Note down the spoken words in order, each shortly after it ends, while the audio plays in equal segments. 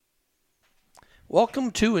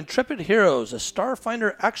Welcome to Intrepid Heroes, a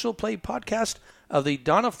Starfinder actual play podcast of the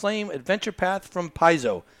Dawn of Flame adventure path from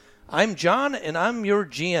Paizo. I'm John, and I'm your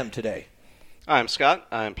GM today. I'm Scott.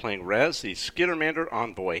 I'm playing Rez, the Skittermander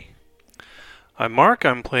Envoy. I'm Mark.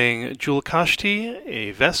 I'm playing Julakashti,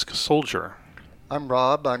 a Vesk soldier. I'm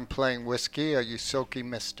Rob. I'm playing Whiskey, a Yusoki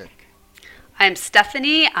mystic. I'm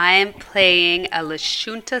Stephanie. I'm playing a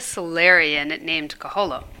Lashunta Solarian named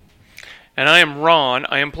Kaholo. And I am Ron.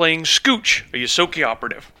 I am playing Scooch, a Yusoki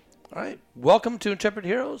operative. All right. Welcome to Intrepid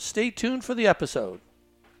Heroes. Stay tuned for the episode.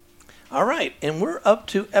 All right. And we're up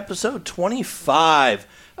to episode 25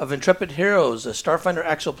 of Intrepid Heroes, a Starfinder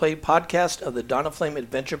actual play podcast of the Dawn of Flame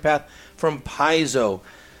adventure path from Paizo.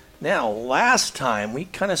 Now, last time we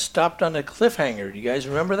kind of stopped on a cliffhanger. Do you guys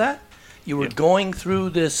remember that? You were going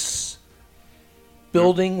through this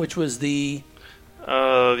building, which was the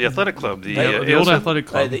athletic club. The old athletic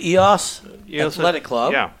club. The EOS Athletic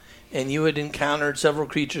Club. Yeah. And you had encountered several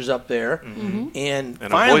creatures up there. Mm-hmm. And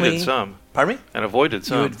And finally... avoided some. Pardon me? And avoided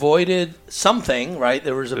some. You avoided something, right?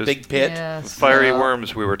 There was a big pit. Yes. Fiery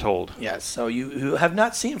worms, we were told. Yes. So you have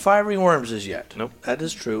not seen fiery worms as yet. Nope. That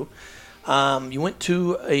is true. You went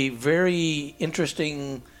to a very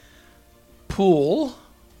interesting pool.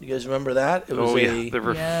 You guys remember that? It was The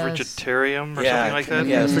refrigitarium or something like that?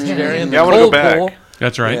 Yeah, refrigitarium. Yeah, I wanna go back. Pool.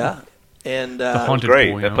 That's right. Yeah. And, The haunted Great.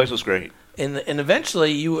 pool, you That know. place was great. and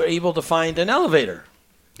eventually you were able to find an elevator.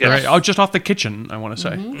 Yes. Right. Oh, just off the kitchen, I want to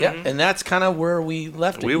say. Yeah, and that's kind of where we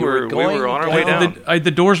left it. We You were on our way down. The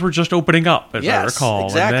doors were just opening up, as I Yes, recall.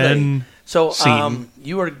 exactly. And then So scene.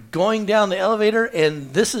 you are going down the elevator,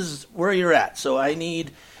 and this is where you're at. So I need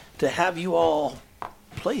to have you all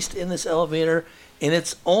placed in this elevator, and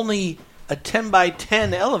it's only a 10 by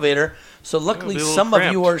 10 elevator. So luckily, It'll be a little some of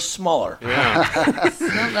you cramped. are smaller. Yeah.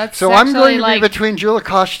 That's So I'm going to like, be between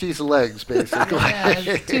Julakashti's legs, basically. Yeah,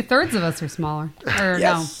 2/3 of us are smaller. Or Yes.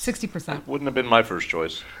 no, 60%. Wouldn't have been my first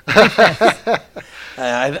choice.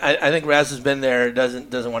 I think Raz has been there.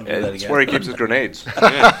 Doesn't want to do that It's again. where he keeps his grenades.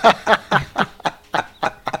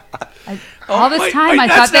 All this wait, time wait, I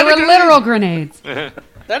that's thought they not a were grenade. literal grenades.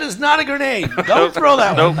 That is not a grenade. Don't throw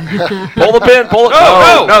that one. Pull the pin. Pull it.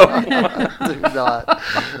 No. Do not.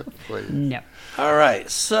 Please. No. All right,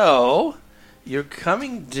 so you're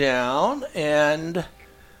coming down, and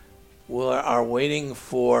we are waiting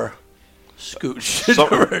for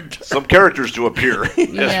Scooch. Some characters to appear That's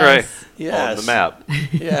right. Yes. on the map.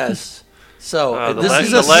 Yes. So The this leg,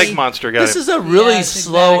 is the a leg monster got This it. is a really Yes,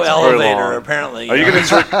 slow exactly. Very elevator, long. apparently. Are you going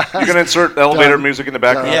to insert elevator music in the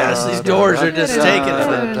background? Yes, these doors are just taking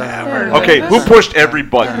forever. Okay, who pushed every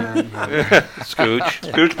button? Scooch.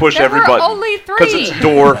 Scooch pushed There every were button. only Because 3. it's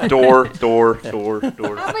door.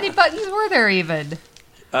 How many buttons were there even?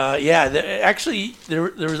 Actually, there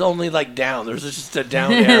was only like down. There was just a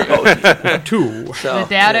down arrow. 2. So, A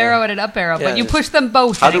down yeah. arrow and an up arrow, Yeah, but you it's- pushed them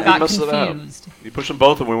both How and did it we got mess it up? confused. You pushed them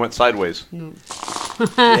both and we went sideways.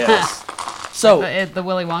 Yes. So, The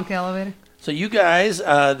Willy Wonka elevator? so you guys,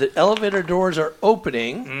 the elevator doors are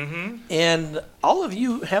opening, and all of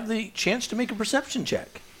you have the chance to make a perception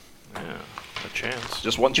check. Yeah, a chance.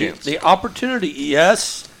 Just one chance. The opportunity,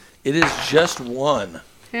 yes, it is just one.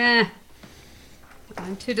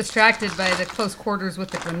 I'm too distracted by the close quarters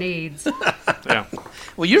with the grenades. Yeah.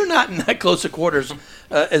 Well, you're not in that close of quarters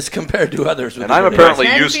as compared to others. With And the I'm grenades. apparently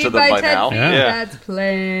 10 used feet to them by 10 now. feet, Yeah. That's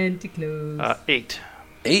plenty close. 8.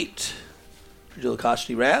 8.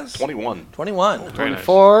 Julakashti Raz. 21. 21. Very nice.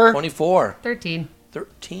 4. 24. 13.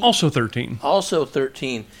 13. Also 13. Also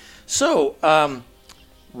 13. So,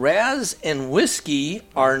 Raz and Whiskey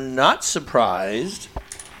are not surprised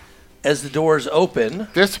as the doors open.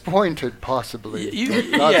 Disappointed, possibly.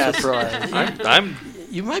 Not Yes. surprised. I'm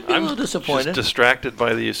You might be a little just disappointed. distracted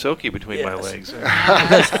by the Yusoki between my Yes. legs.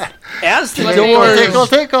 As the Tickle, doors,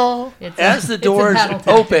 Tickle. as the It's a doors battle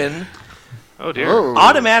tactic. open, Oh, dear. Oh.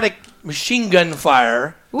 automatic machine gun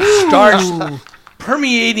fire starts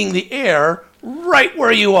permeating the air right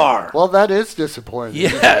where you are. Well, that is disappointing.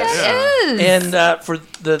 Yes. It is. And for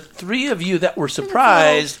the three of you that were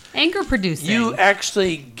surprised, Anchor producing. you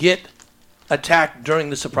actually get attacked during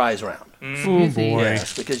the surprise round. Oh, boy.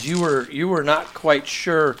 Yes, because you were not quite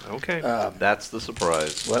sure Okay. That's the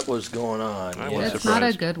surprise. what was going on. I was That's not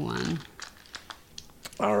a surprised. good one.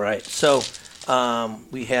 All right, so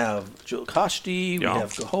we have Julakashti, we Yeah.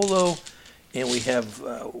 have Kaholo, and we have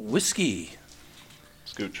Whiskey.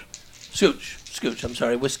 Scooch. Scooch. I'm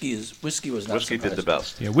sorry, Whiskey was not. Whiskey did surprised. the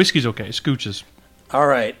best. Yeah, whiskey's okay. Scooch is. All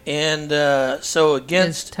right, and so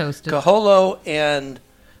against Is toasted. Kaholo and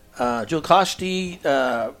Julakashti,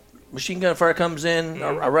 machine gun fire comes in,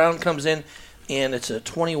 a round comes in, and it's a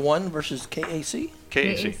 21 versus KAC.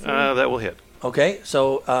 KAC. That will hit. Okay,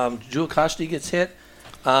 so Jewel Koshti gets hit.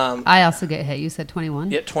 I also get hit. You said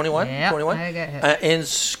 21? Yeah, 21. Yep, 21. I get hit. And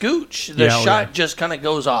Scooch, the shot just kind of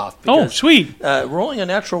goes off. Oh, because, sweet. rolling a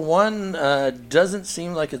natural 1 doesn't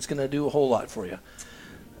seem like it's going to do a whole lot for you.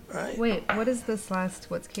 Right. Wait, what is this last?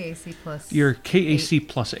 What's KAC plus? Your KAC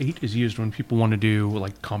plus 8 is used when people want to do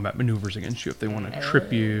like combat maneuvers against you if they want to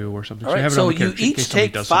trip you or something. All right, have it so on the you character in case each somebody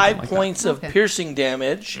take does 5 something like that. points of piercing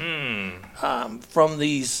damage from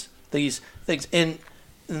these things. And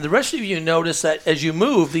the rest of you notice that as you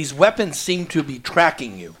move, these weapons seem to be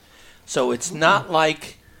tracking you. So it's not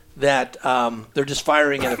like that they're just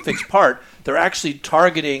firing at a fixed part. They're actually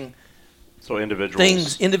targeting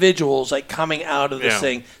individuals like coming out of this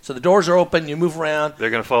thing. So the doors are open, you move around. They're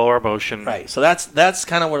going to follow our motion. Right. So that's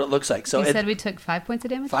kind of what it looks like. So You said we took 5 points of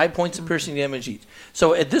damage? 5 points of piercing damage each.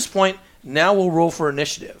 So at this point, now we'll roll for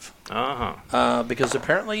initiative. Because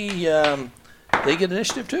apparently they get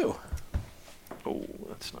initiative too. Oh,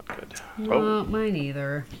 that's not good. No, mine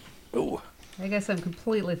either. Oh. I guess I'm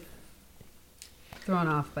completely thrown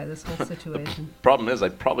off by this whole situation. Problem is, I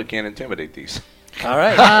probably can't intimidate these. All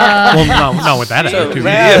right. Well, no, with that So attitude.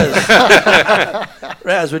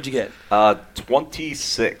 Raz, what'd you get?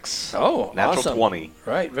 26. Oh, Natural awesome. 20.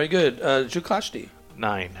 Right, very good. Jukashti.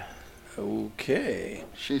 9. Okay.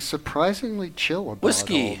 She's surprisingly chill about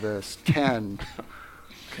Whiskey. all this. 10. What are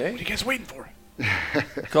Okay. you guys waiting for?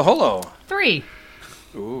 Kaholo. 3.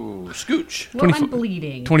 Ooh, Scooch. Well, I'm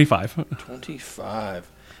bleeding. 25. 25.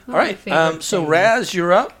 Not All right. my favorite So thing. Raz,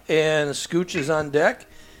 you're up, and Scooch is on deck,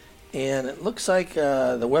 and it looks like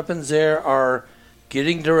the weapons there are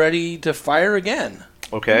getting ready to fire again.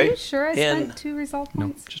 Are Okay. you sure I And- spent 2 resolve No,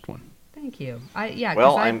 points? just 1. Thank you. Because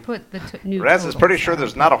Well, I I'm- put the new Raz is total, pretty so sure I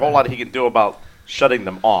there's don't not a think whole that- lot he can do about shutting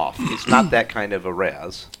them off. He's not that kind of a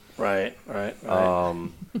Raz. Right. Right.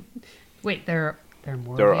 Wait, there are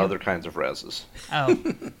more. There are of you? other kinds of Razes. Oh,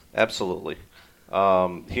 Absolutely.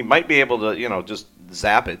 He might be able to, just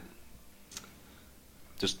zap it.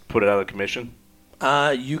 Just put it out of commission.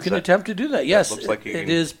 You can attempt to do that. Yes, Looks like you it can-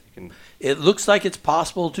 is. you can- It looks like it's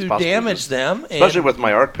possible to possible to damage do. them, Especially and with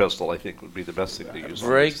my arc pistol, I think would be the best thing to use. on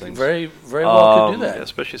very, these things. very, very well could do Yeah, that.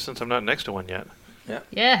 especially since I'm not next to one yet.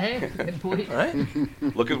 yeah. Hey, good point. Right.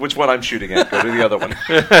 Look at which one I'm shooting at. Go to the other one.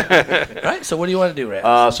 Right. So what do you want to do,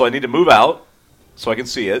 Raz? So I need to move out so I can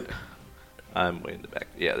see it. I'm way in the back.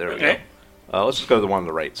 Yeah, there we Okay. go. Let's just go to the one on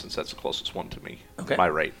the right since that's the closest one to me. Okay. My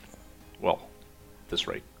right. Well, this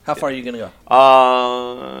right. How far are you going to go?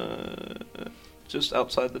 Just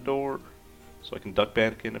outside the door, so I can duck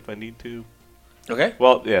back in if I need to. Okay.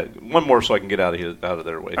 Well, yeah, one more so I can get out of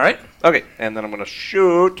their way. All right. Okay, and then I'm gonna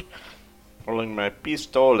shoot, holding my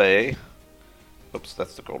pistole. Oops,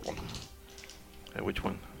 that's the gold one. Which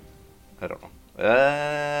one? I don't know.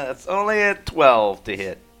 It's only a 12 to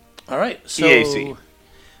hit. All right. So EAC.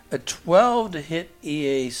 a 12 to hit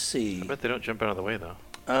EAC. I bet they don't jump out of the way, though.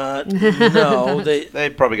 No, They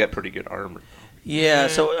probably got pretty good armor. Yeah.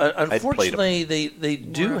 So played 'em. unfortunately, they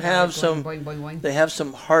do have some. Boing, boing, boing. They have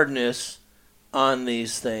some hardness on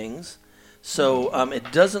these things, so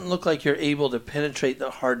it doesn't look like you're able to penetrate the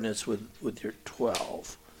hardness with your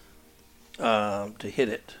 12 to hit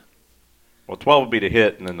it. Well, 12 would be to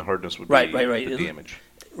hit, and then the hardness would Right, be right. the It- damage.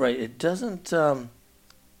 Right. It doesn't.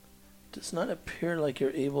 Does not appear like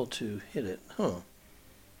you're able to hit it. Huh.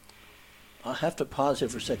 I'll have to pause here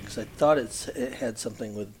for a second because I thought it had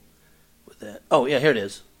something with that. Oh yeah, here it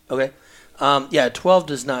is. Okay. Yeah, 12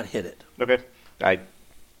 does not hit it. Okay. I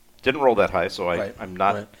didn't roll that high, so Right, I'm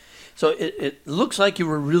not. right. So it looks like you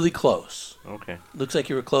were really close. Okay. Looks like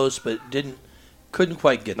you were close, but couldn't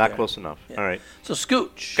quite get Not there. close enough. Yeah. All right. So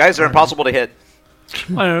Scooch. Guys, they're impossible to hit.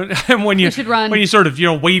 And when you should run. when you sort of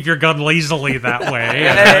wave your gun lazily that way,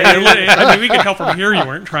 I mean, we can tell from here you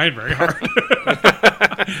weren't trying very hard.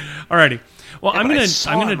 Alrighty. Well, Yeah, I'm but I gonna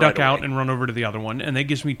saw I'm gonna him duck right out away. and run over to the other one, and that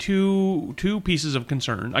gives me two pieces of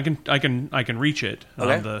concern. I can reach it.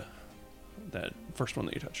 Okay. That first one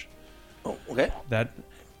that you touched. Oh, okay.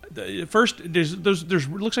 First, there's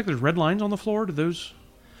looks like there's red lines on the floor. Do those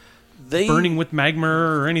They burning with magma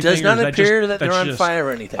or anything? does or not is appear just, that they're that's on just- fire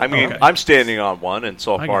or anything. I mean, Okay. I'm standing on one, and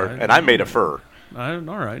so I far, got it. and I made a fur. All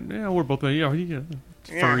right. Yeah, we're both furry. Yeah.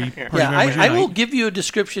 Party yeah, members I will unite. give you a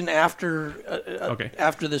description after Okay.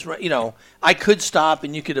 after this. I could stop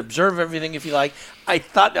and you could observe everything if you like. I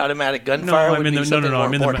thought automatic No, gunfire I'm would in be the something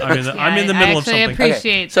more important. I'm in the middle of I something.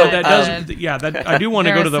 appreciate So that. that does that I do want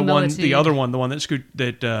to go to the verisimilitude. other one, the one that Scoot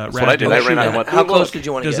that That's what I did. I ran out and went, How "Ooh, close look." did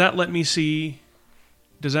you want to does get? that let me see?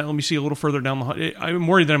 Does that let me see a little further down the hall? I'm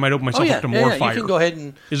worried that I might open myself up to more fire. You can go ahead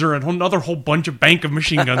and Is there another whole bunch of bank of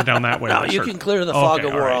machine guns down that way? no, That you start- can clear the fog Okay,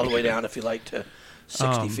 of war all right. the way down if you like to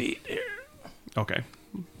 60 feet. Okay.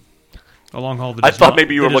 A long haul that I is thought not-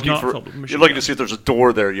 maybe you were that is looking not for. filled with machine You're looking to guns. see if there's a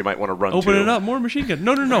door there you might want to run to. Open it up, more machine gun.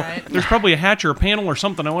 No. Right. There's probably a hatch or a panel or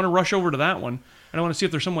something. I want to rush over to that one, and I want to see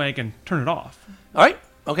if there's some way I can turn it off. All right.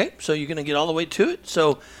 Okay. So you're going to get all the way to it.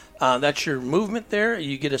 So that's your movement there.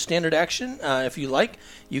 You get a standard action. If you like,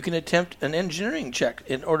 you can attempt an engineering check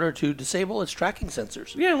in order to disable its tracking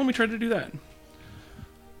sensors. Yeah, let me try to do that.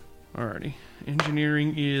 Alrighty.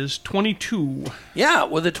 Engineering is 22. Yeah,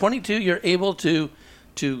 with a 22, you're able to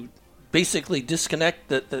basically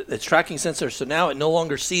disconnect its tracking sensor. So now it no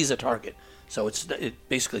longer sees a target. So it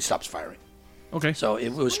basically stops firing. Okay. So it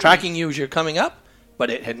was tracking you as you're coming up, but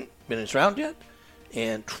it hadn't been in its round yet,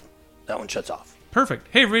 and that one shuts off. Perfect.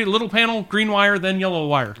 Hey, everybody, little panel, green wire, then yellow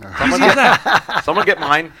wire. Easy as that. Someone get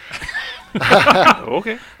mine.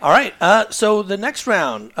 Okay. All right. So the next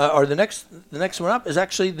round, or the next one up, is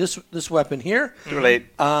actually this weapon here. Too late.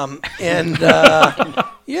 And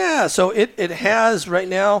yeah, so it has right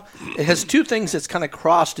now, it has two things that's kind of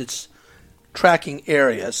crossed its tracking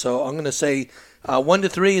area. So I'm going to say 1 to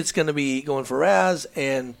 3, it's going to be going for Raz,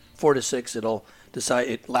 and 4 to 6, it'll decide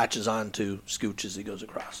it latches on to Scooch as he goes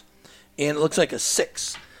across. And it looks like a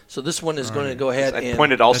 6. So this one is going to go ahead I and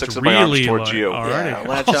pointed all That's 6 of my arms really towards low. you. Alrighty. Yeah,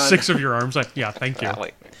 latch All on. 6 of your arms. Yeah, thank you.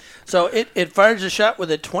 Golly. So it fires a shot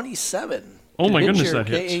with a 27. Oh to my hit goodness, your that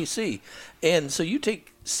hits. KAC. And so you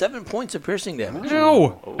take 7 points of piercing damage.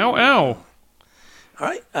 Ow! Ow, ow. All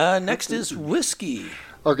right. Next is Whiskey.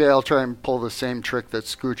 Okay, I'll try and pull the same trick that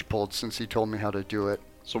Scooch pulled since he told me how to do it.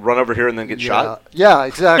 So run over here and then get shot. Yeah,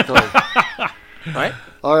 exactly. All right.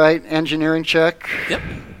 All right, engineering check. Yep.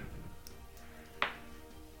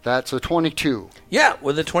 That's a 22. Yeah,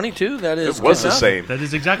 with a 22, that is It was good the enough. same. That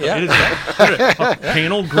is exactly Yeah. it. Is that.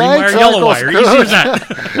 Panel, green Thanks, wire, yellow Uncle wire. Easy as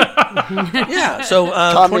that. Yeah, so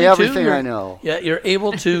Taught me 22, everything you're- I know. Yeah, you're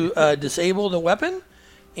able to disable the weapon,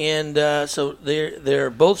 and so they're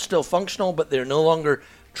both still functional, but they're no longer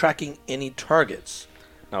tracking any targets.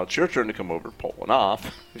 Now it's your turn to come over and pull one off.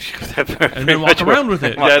 And then walk around with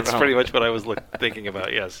it. That's pretty much what I was thinking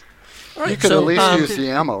about, yes. All right, You could so, at least use the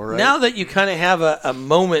ammo, right? Now that you kind of have a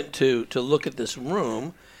moment to look at this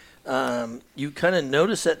room, you kind of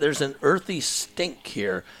notice that there's an earthy stink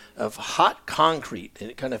here of hot concrete, and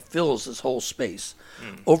it kind of fills this whole space.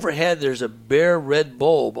 Overhead, there's a bare red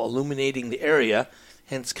bulb illuminating the area,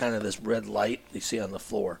 hence kind of this red light you see on the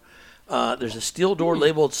floor. There's a steel door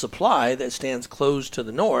labeled supply that stands closed to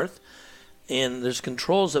the north, and there's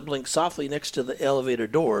controls that blink softly next to the elevator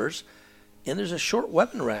doors, and there's a short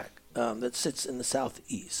weapon rack that sits in the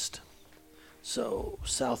southeast. So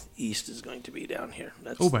southeast is going to be down here.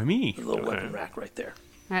 That's Oh, by me. the little weapon rack right there.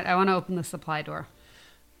 All right, I want to open the supply door.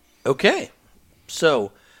 Okay,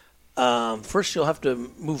 so first you'll have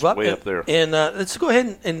to move up. Way and, up there. And let's go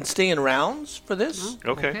ahead and stay in rounds for this.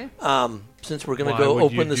 Okay. Since we're going Why to go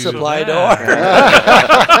would you open the do supply that?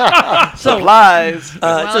 door. So, Supplies.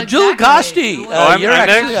 so Julie Costi, I'm you're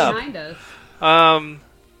next? actually up. Behind us.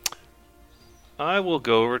 I will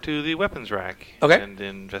go over to the weapons rack Okay. and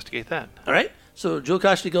investigate that. All right. So Julie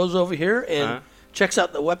Costi goes over here and checks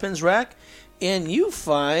out the weapons rack, and you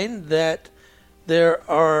find that there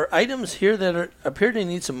are items here that appear to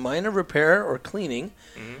need some minor repair or cleaning.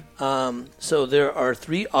 So there are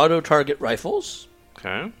 3 auto-target rifles,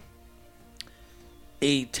 Okay.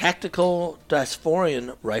 a tactical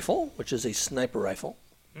Dasphorian rifle, which is a sniper rifle,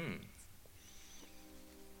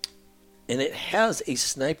 and it has a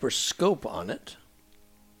sniper scope on it.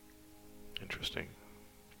 Interesting.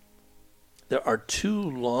 There are 2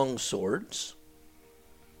 long swords,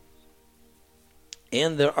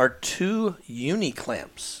 and there are 2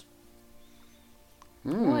 uni-clamps.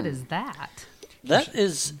 What is that?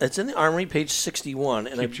 It's in the armory, page 61,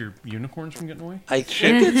 and Keeps your unicorns from getting away? I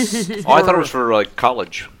think it's. Oh, I thought it was for like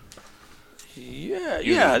college.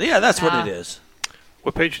 Yeah, that's what it is.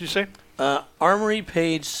 What page did you say? Armory,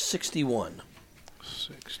 page 61.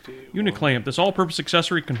 60. Uniclamp. This all-purpose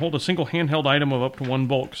accessory can hold a single handheld item of up to 1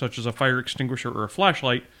 bulk, such as a fire extinguisher or a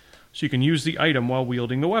flashlight, so you can use the item while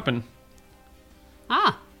wielding the weapon.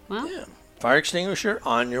 Ah, well, Yeah. Fire extinguisher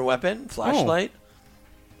on your weapon, flashlight,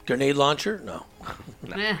 grenade launcher. No.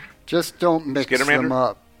 eh. Just don't mix Skittermander? them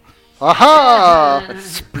up. Aha!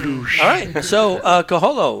 All right. So,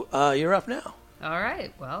 Kaholo, you're up now. All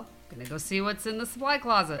right, well, gonna go see what's in the supply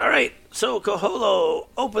closet. All right. So Kaholo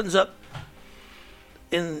opens up,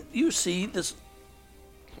 and you see this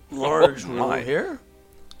large room here.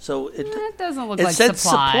 So It doesn't look it like said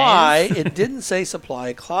supplies. supply. It didn't say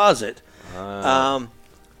supply closet.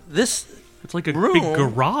 This, It's like a Room. big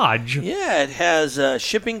garage. yeah, it has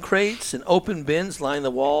shipping crates and open bins line the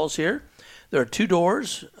walls here. There are 2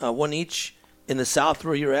 doors, one each in the south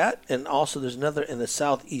where you're at, and also there's another in the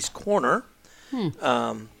southeast corner.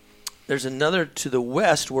 There's another to the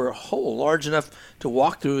west where a hole large enough to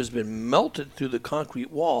walk through has been melted through the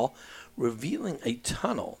concrete wall, revealing a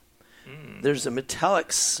tunnel. There's a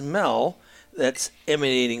metallic smell that's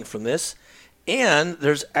emanating from this, and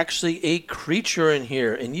there's actually a creature in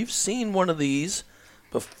here, and you've seen one of these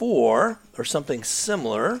before, or something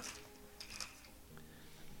similar,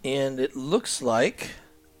 and it looks like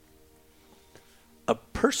a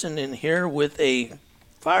person in here with a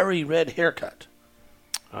fiery red haircut.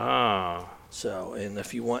 Ah. So, and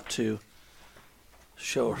if you want to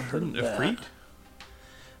show her that. Ifrit?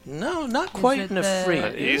 No, not quite it an the- Ifrit.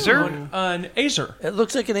 An Azer? An Azer. It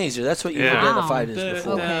looks like an Azer. That's what you Yeah. identified as The-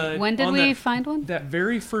 before. Okay. When did on we that- find one? That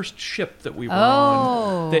very first ship that we were Oh.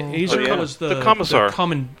 on. The Azer yeah. was the Commissar.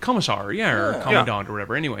 commissar, or Yeah. commandant or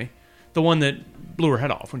whatever. Anyway, the one that blew her head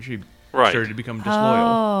off when she Right. started to become disloyal.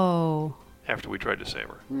 Oh. After we tried to save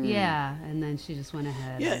her. Yeah, and then she just went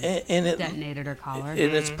ahead Yeah, and and it detonated her collar. and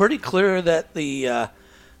it's pretty clear that the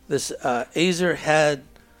this Azer had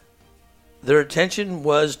their attention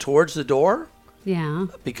was towards the door yeah.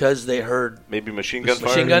 because they heard Maybe machine gun fire.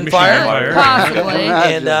 machine gun Machine fire. gun fire. Possibly.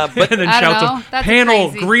 And but And then I don't shouts know. of That's panel,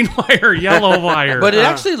 crazy. green wire, yellow wire. but it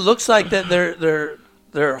actually looks like that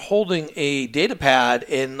they're holding a data pad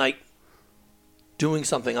and like doing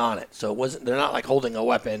something on it. So it wasn't they're not like holding a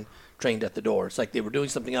weapon trained at the door. It's like they were doing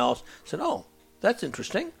something else. Said, "Oh, that's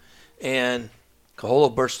interesting," and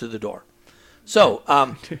Kaholo burst through the door. So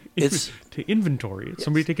it's to inventory.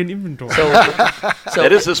 Somebody take an inventory. so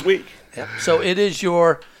It is this week. yeah. So it is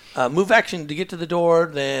your move action to get to the door,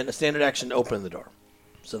 then a standard action to open the door.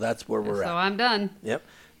 So that's where we're So at. I'm done. Yep.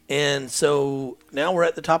 And so now we're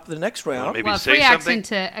at the top of the next round. Maybe Well, say free something. action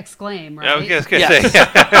to exclaim, right? Yeah, I was gonna Yes.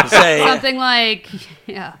 say. Say, Something like,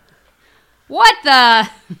 yeah. What the?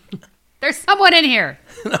 There's someone in here.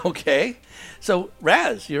 okay. So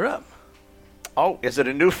Raz, you're up. Oh, is it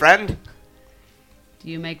a new friend? Do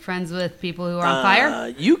you make friends with people who are on fire?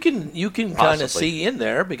 You can kind Possibly. of see in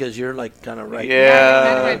there because you're like kind of right.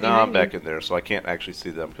 Yeah, right no, behind I'm back in there, so I can't actually see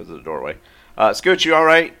them because of the doorway. Scooch, you all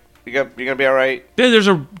right? You gonna be all right? There's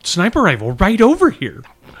a sniper rifle right over here.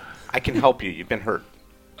 I can help you. You've been hurt.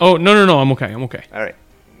 Oh, no. I'm okay. All right,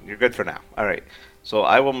 you're good for now. All right, so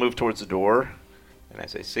I will move towards the door, and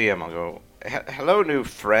as I see him, I'll go, "Hello, new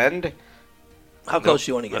friend." How close do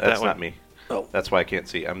you want to get? That's one. not me. Oh. That's why I can't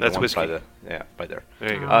see. I'm That's the one by whiskey. by there.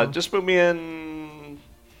 There you go. Just move me in,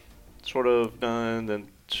 sort of, and then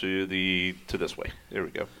to this way. There we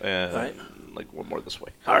go. And All right. like one more this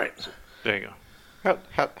way. All right. There you go.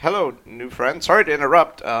 Hello, new friend. Sorry to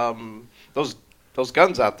interrupt. Those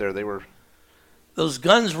guns out there, they were. Those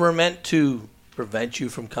guns were meant to prevent you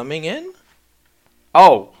from coming in.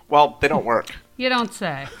 Oh, well, they don't work. You don't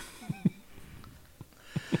say.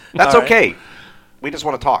 That's All right. okay. We just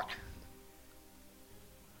want to talk.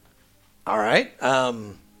 All right.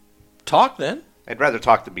 Talk then. I'd rather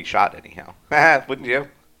talk than be shot anyhow. Wouldn't you?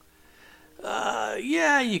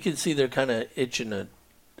 Yeah, you can see they're kind of itching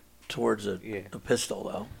towards a Yeah. pistol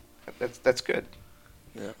though. That's good.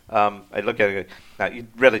 Yeah. I look at it. Now, you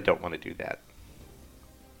really don't want to do that.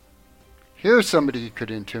 Here's somebody you could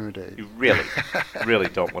intimidate. You really, really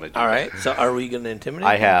don't want to do All that. right. So are we going to intimidate?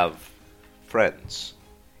 I you? have friends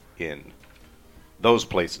in those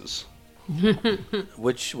places.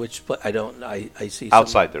 Which I don't. I see some,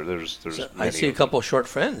 Outside there, there's so I many see a of them. couple short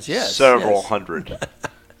friends. Yes. Several yes. hundred.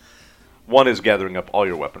 One is gathering up all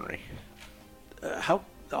your weaponry. How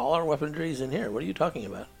all our weaponry is in here? What are you talking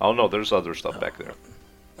about? Oh no, there's other stuff back there.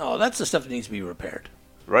 Oh, that's the stuff that needs to be repaired.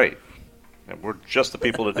 Right. And we're just the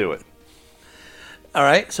people to do it. All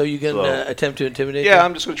right. So you can So- attempt to intimidate. Yeah, them?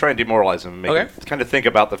 I'm just going to try and demoralize him and make Okay. him kind of think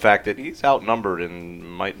about the fact that he's outnumbered and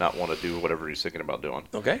might not want to do whatever he's thinking about doing.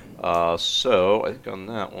 Okay. So I think on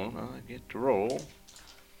that one, I get to roll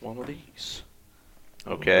one of these.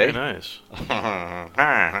 Okay. Very nice.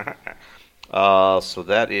 So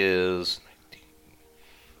that is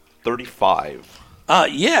 35.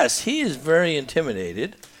 Yes, he is very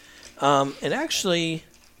intimidated. And actually,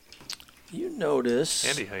 you notice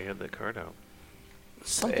Andy, how you had that card out?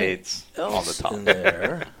 something It's on the else top. in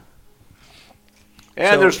there.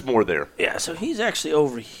 And So- there's more there. Yeah, so he's actually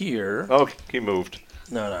over here. Oh, he moved.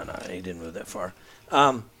 No, he didn't move that far.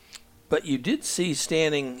 But you did see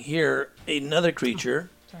standing here another creature,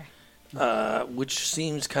 which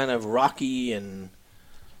seems kind of rocky and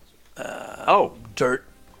Oh, dirt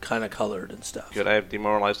kind of colored and stuff. could I have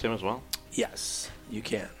demoralized him as well? Yes, you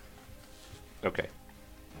can. Okay.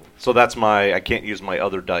 So that's I can't use my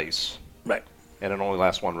other dice. Right. And it only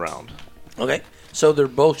lasts one round. Okay. So they're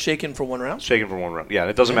both shaken for 1 round? Shaken for 1 round. Yeah, and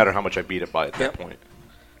it doesn't matter how much I beat it by at that point.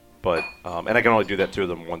 But and I can only do that to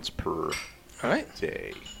them once per All right.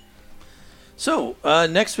 day. So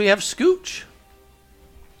next we have Scooch.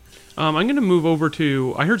 I'm going to move over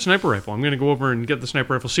to. I heard sniper rifle. I'm going to go over and get the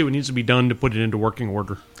sniper rifle. See what needs to be done to put it into working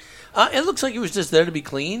order. It looks like it was just there to be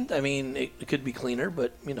cleaned. I mean, it could be cleaner,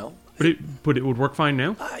 but But it would work fine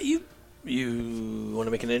now. You want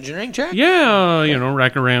to make an engineering check? Yeah,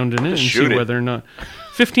 rack around in it and see shoot it. whether or not.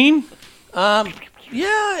 15.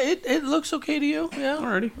 Yeah, it looks okay to you. Yeah.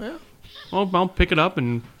 Alrighty. Yeah. Well, I'll pick it up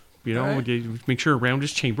and Alright. make sure a round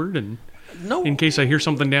is chambered and No. in case I hear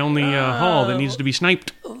something down the hall that needs to be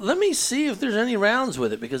sniped. Let me see if there's any rounds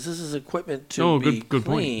with it because this is equipment to be good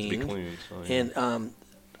point. cleaned. Be clean. So, yeah.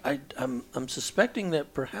 And I'm suspecting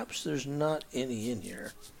that perhaps there's not any in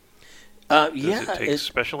here. Does it take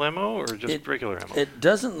special ammo or just regular ammo? It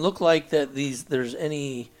doesn't look like that there's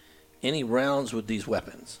any rounds with these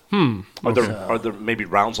weapons. Are there maybe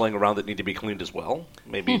rounds laying around that need to be cleaned as well?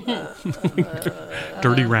 Maybe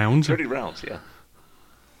Dirty rounds. 30 rounds. Yeah.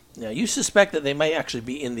 Now you suspect that they might actually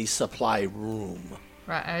be in the supply room.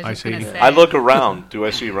 Right, I was I just see. going to say. I look around. Do I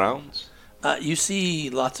see rounds? You see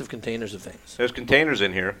lots of containers of things. There's containers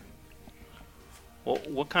in here. Well,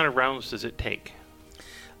 what kind of rounds does it take?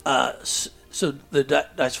 So the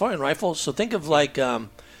dice firing rifle. So think of like a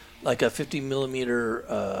 50 millimeter,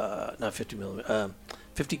 not 50 millimeter,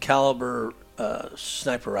 50 caliber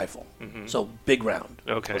sniper rifle. Mm-hmm. So big round.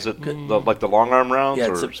 Okay. Is it like the long arm rounds, Yeah,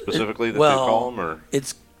 or it's specifically that well, they call them? Or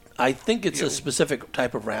I think it's a specific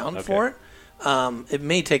type of round Okay. for it. It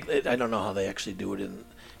may take. I don't know how they actually do it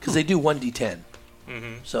because they do 1d10.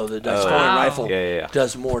 Mm-hmm. So the dice Oh. firing Wow. rifle Yeah.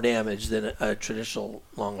 does more damage than a traditional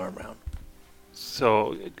long arm round.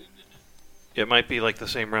 So it might be like the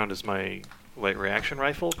same round as my light reaction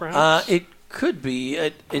rifle, perhaps? It could be.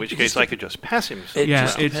 In which case I could just pass him. It Yeah,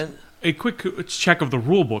 just it's depends. a quick check of the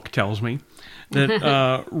rule book tells me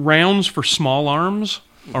that rounds for small arms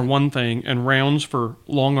are one thing, and rounds for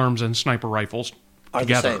long arms and sniper rifles Are the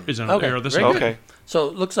together same. are the Very same. good. Okay. So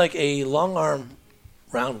it looks like a long arm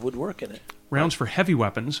round would work in it. Rounds for heavy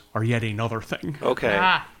weapons are yet another thing. Okay.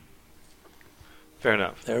 Ah, Fair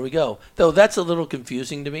enough. There we go. Though that's a little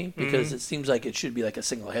confusing to me because it seems like it should be like a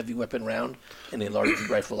single heavy weapon round in a large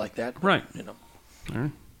rifle like that. Right.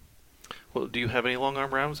 Well, do you have any long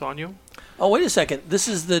arm rounds on you? Oh, wait a second. This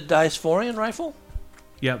is the Dice-Forian rifle?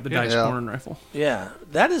 Yeah, the dice Yeah. corn rifle. Yeah.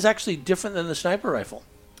 That is actually different than the sniper rifle.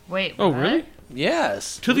 wait. Oh, what? really?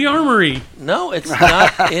 Yes. To the armory. No, it's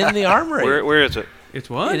not in the armory. Where is it? It's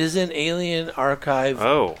what? It is in Alien Archive.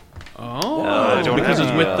 Oh. Oh, don't because have it's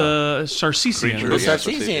any, with the Sarcesian. creature. The Yeah,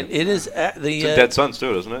 Sarcesian. It is at the. It's in Dead Sons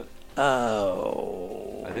too, isn't it?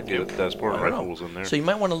 Oh. I think the sport I don't rifle know. was in there. So you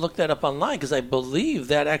might want to look that up online because I believe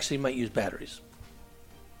that actually might use batteries.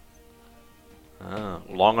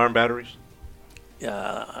 Long arm batteries?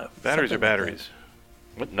 Batteries are something like batteries.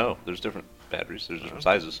 What? No, there's different batteries. There's different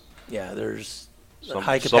sizes. that. Yeah, there's Some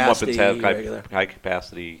high some capacity, weapons have regular. high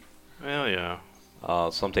capacity. Well, yeah.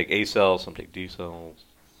 Some take A cells, some take D cells,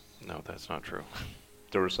 No, that's not true.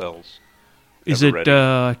 Duracells. Is Ever it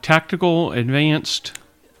ready. tactical, advanced?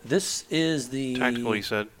 This is the Tactical, you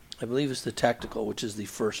said. I believe it's the tactical, which is the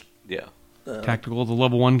first. Yeah. Tactical, the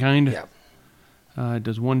level 1 kind? Yeah, It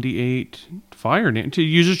does 1d8 fire damage. It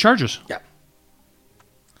uses charges. yeah.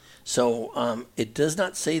 So it does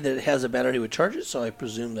not say that it has a battery with charges, so I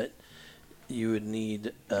presume that you would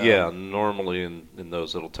need. Yeah, normally in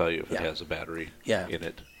those it'll tell you if it Yeah. has a battery Yeah. in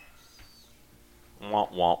it. Wah,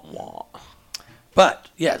 wah, wah. But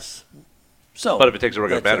yes. So. But if it takes a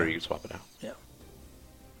regular that's battery, you can swap it out. Yeah,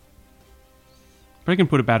 But I can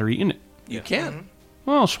put a battery in it. you can.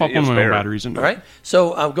 Well, I'll swap Yeah, one of my own spare. batteries in All right.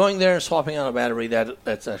 So I'm going there and swapping out a battery.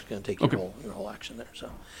 That's actually going to take Okay. your whole action there. So,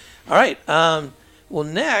 all right. Well,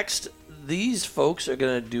 next these folks are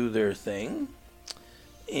going to do their thing,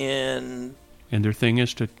 and And their thing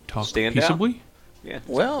is to talk Stand down? peaceably? Yeah.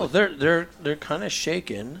 well, they're kind of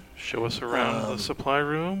shaken. Show us around the supply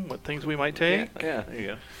room, what things we might Yeah, take. there you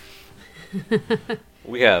go.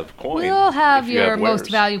 We have coin. We'll have if you your most wares.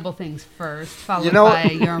 valuable things first, followed You know- by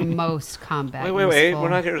your most combat. Wait. useful. We're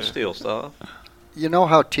not here to steal stuff. You know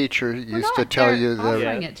how teacher We're used to not. tell They're you the.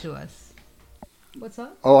 offering it to us. What's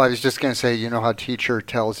up? Oh, I was just going to say, you know how teacher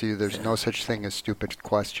tells you there's no such thing as stupid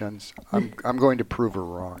questions. I'm going to prove her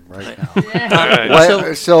wrong right now. All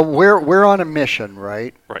right. So we're on a mission,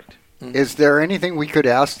 right? Right. Is there anything we could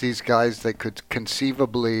ask these guys that could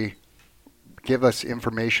conceivably give us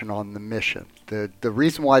information on the mission. The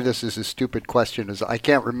reason why this is a stupid question is I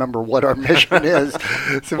can't remember what our mission is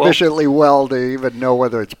sufficiently well to even know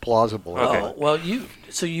whether it's plausible. Oh, well, you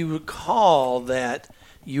recall that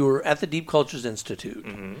you were at the Deep Cultures Institute,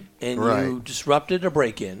 and you disrupted a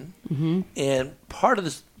break-in, and part of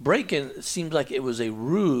this break-in seems like it was a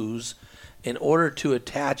ruse in order to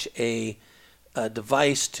attach a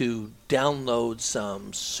device to download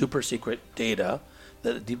some super secret data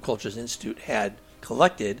that the Deep Cultures Institute had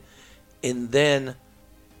collected, and then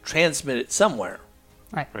transmit it somewhere.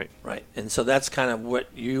 Right. And so that's kind of what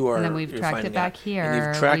you are. And then we've tracked it back here. And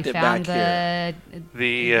you've tracked it back here.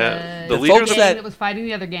 The leader folks that was fighting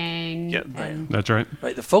the other gang. Yeah, That's right.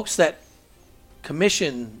 Right. The folks that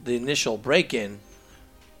commissioned the initial break-in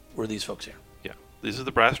were these folks here. Yeah, these are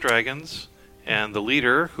the Brass Dragons, and the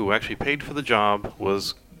leader who actually paid for the job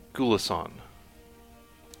was Gulasan.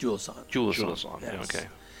 Julesan. Julesan. Yes. Yeah, okay.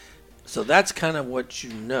 So that's kind of what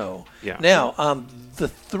you know. Yeah. Now, the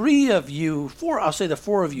three of you, I'll say the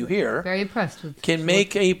four of you here, Very impressed with can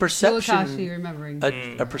make a perception, Gulakashi remembering.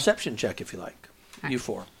 a perception check if you like. Right. You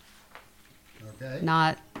four. Okay.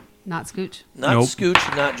 Not Scooch. Not Nope.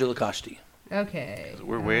 Scooch, not Julikashti. Okay.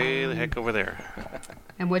 We're way the heck over there.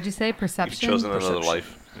 And what'd you say? You've Perception? chosen another Perception.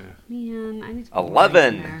 life. Man, I need to put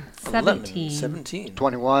 11. more in there. 11, 17. 17.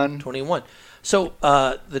 21. 21. So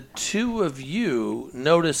the two of you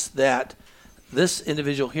notice that this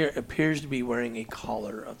individual here appears to be wearing a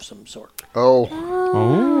collar of some sort. Oh,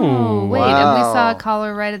 Oh, wait. And we saw Wow. a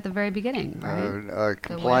collar right at the very beginning, right? a The whale out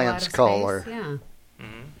compliance of collar. space, Yeah.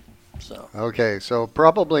 So Okay, so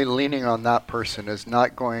probably leaning on that person is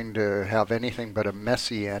not going to have anything but a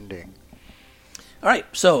messy ending. all right,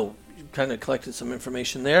 so you kind of collected some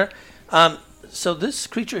information there. So this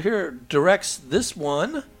creature here directs this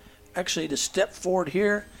one actually to step forward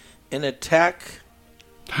here and attack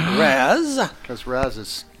Raz, Because Raz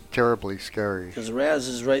is terribly scary. because Raz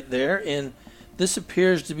is right there, and this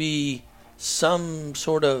appears to be some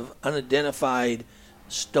sort of unidentified,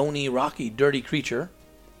 stony, rocky, dirty creature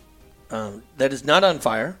that is not on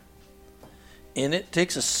fire, and it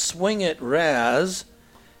takes a swing at Raz,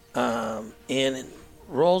 and it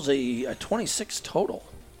rolls a 26 total.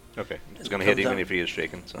 Okay. It's going to hit Comes even up. if he is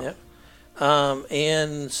shaken. So. Yep.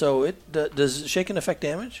 And so it does shaken affect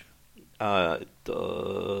damage? It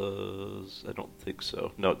does. I don't think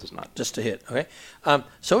so. No, it does not. Just a hit, okay?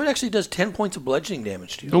 So it actually does 10 points of bludgeoning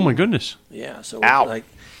damage to you. Oh my goodness. Yeah, so Ow. It's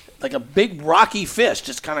like a big rocky fist,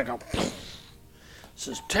 just kind of go.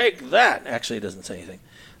 Says, take that. Actually, it doesn't say anything.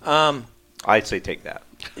 I'd say take that.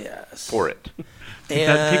 Yes. For it. Take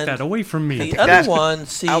that away from me. The Take other that one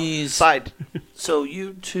sees. Outside. So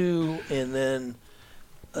you two, and then.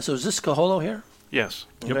 So is this Kaholo here? Yes.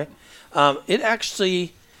 Okay. It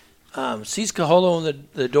actually sees Kaholo in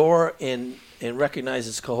the door and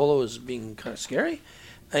recognizes Kaholo as being kind of scary,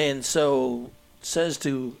 and so says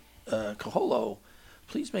to Kaholo,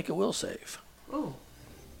 "Please make a will save." Oh.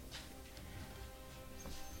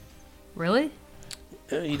 Really?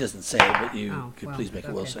 He doesn't say, but you Oh, could well, please make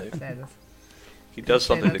a will okay. save. That is- He does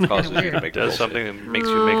something that that's causes kinda you to weird. make a Does roll something save. that makes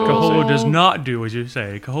you make a will Kaholo save. does not do as you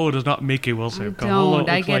say. Kaholo does not make a will save. I Kaholo don't.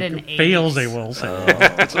 I looks get like an it fails 8. a will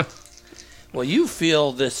save. Well, you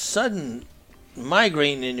feel this sudden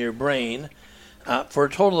migraine in your brain for a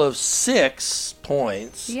total of 6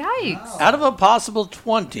 points Yikes. out of a possible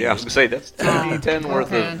 20. Yeah, I was going to say, that's 10 worth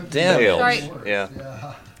Okay. of Damn. nails. Sorry.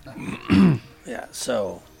 Yeah. Yeah,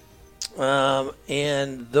 so,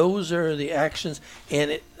 and those are the actions.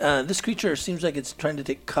 And this creature seems like it's trying to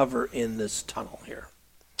take cover in this tunnel here,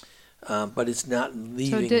 but it's not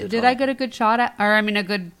leaving. So the did I tunnel. get a good shot at, or I mean a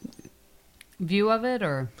good view of it,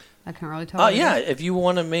 or I can't really tell. what it Yeah, is? if you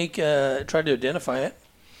want to try to identify it.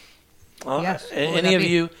 Yes. What would Any that of be?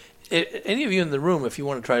 you, any of you in the room, if you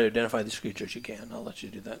want to try to identify these creatures, you can. I'll let you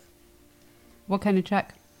do that. What kind of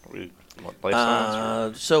check? What, life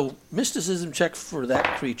science? So mysticism check for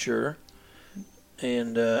that creature,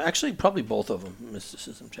 and actually probably both of them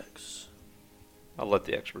mysticism checks. I'll let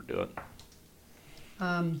the expert do it.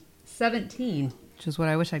 17, which is what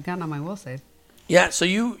I wish I'd gotten on my will save. Yeah, so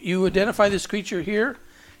you identify this creature here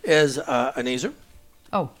as an Azer.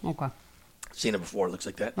 Oh, okay. Seen it before, it looks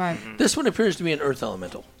like that. Right. This one appears to be an earth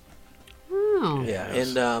elemental. Oh. Yeah, Yes,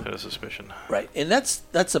 and I had a suspicion. right, and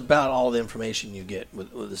that's about all the information you get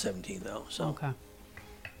with the 17 though. So Okay.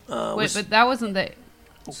 was- Wait, but that wasn't the.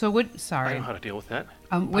 So what? I Sorry. know how to deal with that.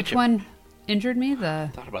 Which it. one injured me?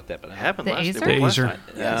 The. Thought about that, but I It happened The last Azer? night. The Last Azer. night.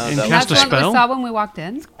 Yeah, And that cast That's a one we spell? saw when we walked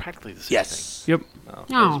in. Practically the same yes. Yep. No,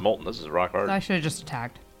 Oh. This is molten. This is rock hard. I should have just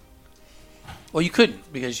attacked. Well, you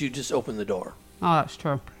couldn't because you just opened the door. Oh, that's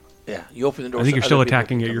true. Yeah, you opened the door. I think so you're still other people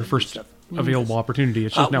attacking can at come your and do first stuff. available opportunity.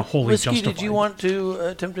 It's just now wholly Whiskey, justified. did you want to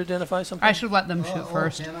attempt to identify something? I should let them shoot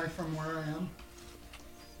first. Can I from where I am?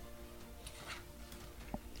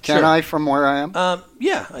 Sure. Can I from where I am?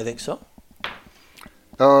 Yeah, I think so.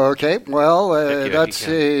 Okay, well, Heck yeah, that's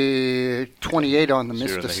you a 28 on the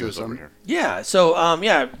Sooner than he was over mysticism. here. Yeah,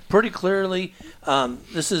 so, pretty clearly,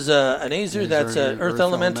 this is an Azer that's an Earth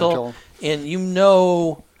Elemental, and you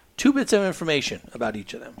know 2 bits of information about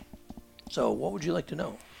each of them. So what would you like to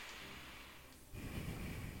know?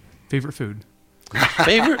 Favorite food?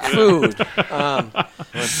 Favorite food? No,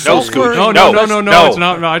 sulfur- Scooch. No, it's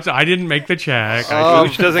not. No, I didn't make the check.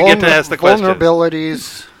 Scooch doesn't get to ask the question.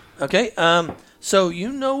 Vulnerabilities. Okay, so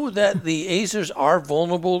you know that the Azers are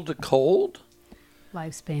vulnerable to cold.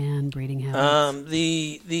 Lifespan, breeding habits.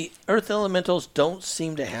 The Earth Elementals don't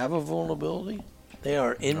seem to have a vulnerability. They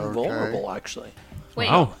are invulnerable, actually. Wait,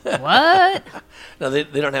 Wow. what? No, they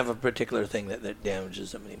don't have a particular thing that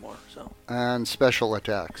damages them anymore. So And special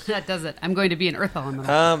attacks. That does it. I'm going to be an earth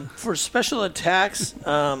elemental. for special attacks,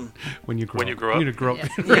 When you grow grow up. You need to grow up. Yes,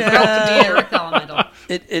 I'm going to be an earth elemental.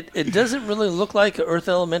 it doesn't really look like Earth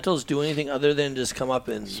Elementals do anything other than just come up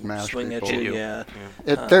and Smash swing at people. you. You. Yeah,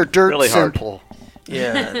 They're dirt really hard. simple.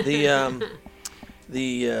 yeah.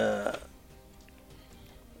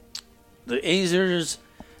 The Azers,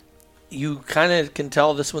 you kind of can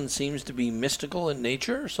tell this one seems to be mystical in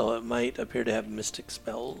nature, so it might appear to have mystic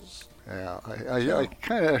spells. Yeah, I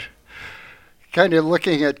kind of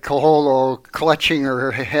looking at Kaholo clutching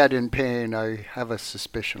her head in pain. I have a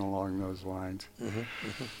suspicion along those lines.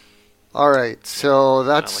 All right, so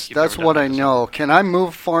that's you've never what done I that, know. Can I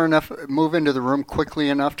move into the room quickly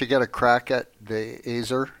enough to get a crack at the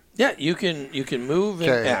Azer? Yeah, you can move and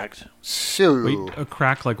Okay. act. So Wait, a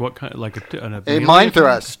crack like what kind? Like a a melee mind attack?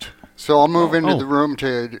 thrust. So I'll move into Oh. the room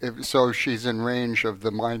so she's in range of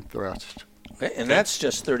the mind thrust. Okay, and that's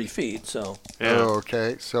just 30 feet. So Yeah. Oh,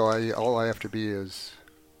 okay. So all I have to be is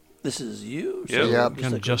this is you. Yeah. So Yep. Kind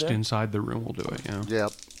of like just okay. inside the room will do it. Yeah.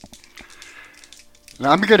 Yep. And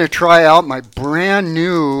I'm going to try out my brand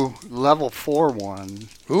new level 4 one.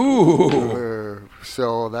 Ooh.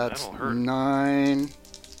 So that's That'll hurt. 9,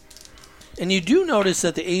 And you do notice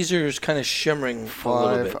that the Azer is kind of shimmering a little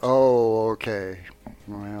 5. bit. Oh, okay.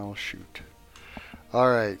 Well, shoot. All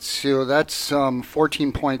right. So that's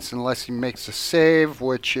 14 points unless he makes a save,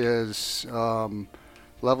 which is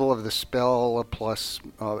level of the spell plus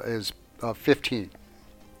is 15.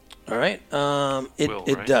 All right. Will, It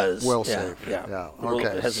right? does. Will yeah, save. Yeah. Yeah, okay,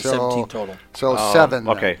 It has a so- 17 total. So 7.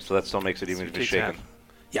 then. Okay, so that still makes it even if So it's take shaken.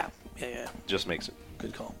 Yeah. Yeah. Just makes it.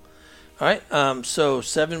 Good call. All right. So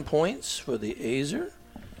 7 points for the Azer.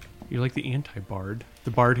 You're like the anti-bard.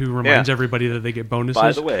 The bard who reminds everybody that they get bonuses.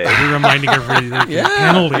 By the way. You're reminding everybody that they get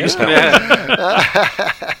Yeah. penalties.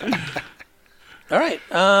 All right.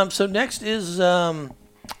 So next is Jill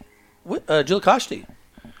Koshti.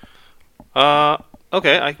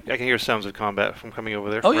 Okay, I can hear sounds of combat from coming over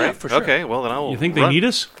there. Oh, yeah, right? for sure. Okay, well then I will. You think they run. need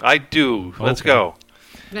us? I do. Let's Okay. go.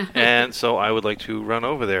 And so I would like to run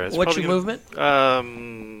over there. It's What's probably your gonna-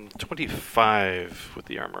 movement? 25 with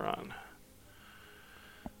the armor on.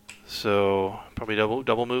 So probably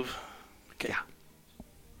double move. Okay.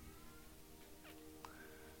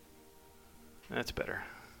 That's better.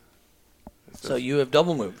 So you have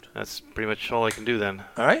double moved. That's pretty much all I can do then.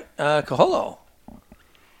 All right. Kaholo.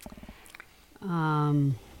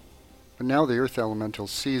 But now the Earth Elemental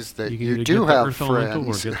sees that You can you either do get the have Earth Elemental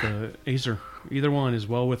or friends. get the Azer. Either one is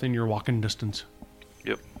well within your walking distance.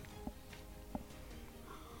 Yep.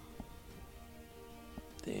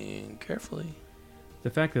 Think carefully.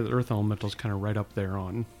 The fact that the Earth Elemental is kind of right up there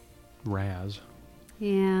on Raz.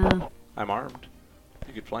 Yeah. I'm armed.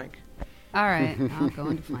 You could flank. All right. I'll go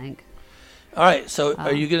into flank. All right. So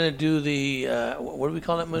are you going to do the what do we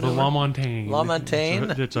call that The maneuver? La Montagne. La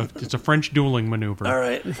Montagne? It's a French dueling maneuver. All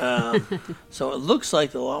right. So it looks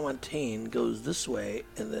like the La Montagne goes this way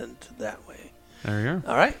and then to that way. There you are.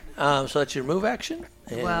 All right. So that's your move action.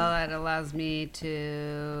 And Well, that allows me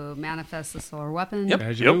to manifest the solar weapon. Yep.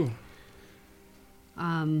 As you Yep. do.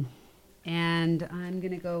 And I'm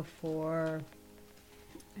going to go for,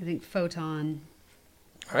 I think, photon.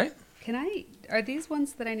 all right. Are these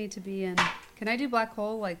ones that I need to be in? Can I do black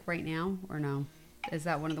hole like right now or no? Is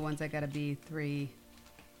that one of the ones I got to be 3?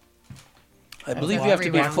 I believe well, you have to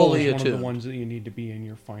be Black Hole fully is one of the attuned. ones that you need to be in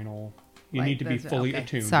your final. You Like need to be those- fully okay.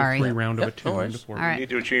 attuned. Sorry. The 3 round of Yep, no attuned. worries. before All You right. need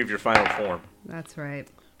to achieve your final form. That's right.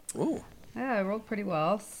 Ooh. Yeah, I rolled pretty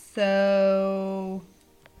well. So,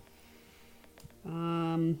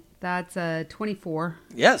 that's a 24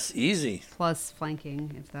 Yes. Easy. plus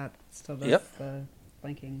flanking, if that still does Yep. the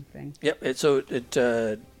flanking thing. Yep.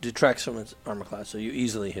 It detracts from its armor class, so you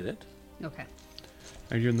easily hit it. Okay.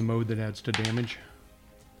 Are you in the mode that adds to damage?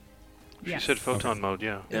 She Yes. said photon mode,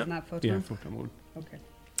 yeah. Yeah. Isn't that photon? Yeah, photon mode. Okay.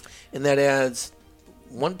 And that adds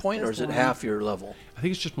 1 point, or Just is it one. half your level? I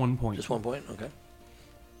think it's just 1 point. Just 1 point? Okay.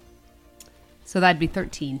 So that'd be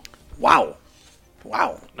 13. Wow.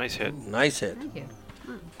 Wow. Nice hit. Nice hit. Thank you.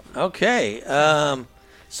 Okay.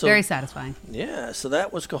 So Very satisfying. yeah, so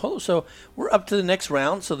that was Kaholo. So we're up to the next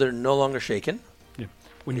round, so they're no longer shaken. Yeah.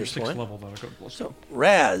 When you're Here's 6th one. level, that'll go plus So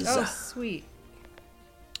Raz. Oh, sweet.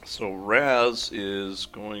 So Raz is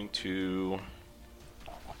going to.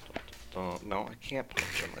 No, I can't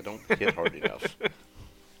punch him. I don't hit hard enough.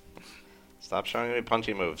 Stop showing me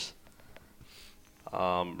punchy moves.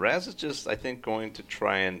 Raz is just, I think, going to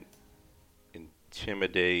try and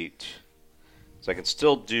intimidate. So I can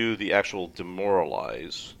still do the actual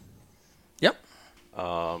demoralize. Yep.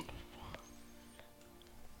 5,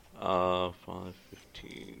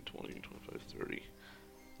 15, 20, 25, 30.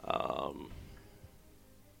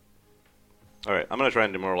 All right, I'm going to try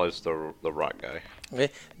and demoralize the rock guy. Okay.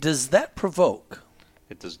 Does that provoke?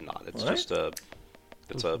 It does not. It's All right. just a.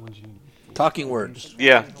 It's a. Talking words.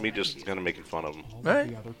 Yeah, me just kind of making fun of him.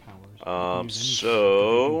 Right.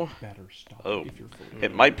 So. Oh,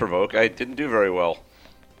 it might provoke. I didn't do very well.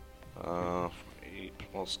 8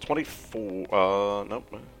 plus 24. Nope.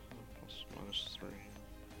 Plus minus 3.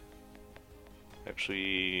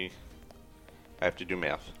 Actually, I have to do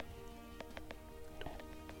math.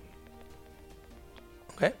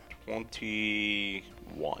 Okay.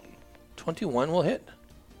 21. 21 will hit.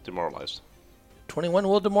 Demoralized. 21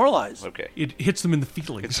 will demoralize. Okay. It hits them in the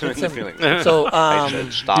feelings. It's in the feeling. So I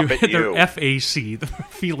said, stop it, Their you. FAC, the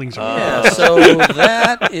feelings are. yeah, so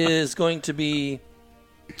that is going to be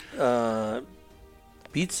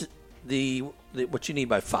beats the what you need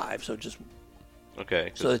by 5. So just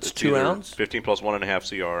Okay. So it's 2 either rounds? 15 plus 1.5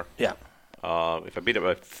 CR. yeah, If I beat it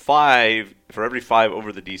by 5, for every 5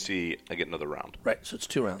 over the DC, I get another round. right. So it's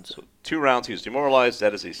 2 rounds. So 2 rounds, he's demoralized.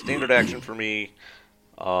 That is a standard action for me.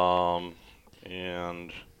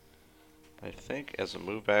 And I think as a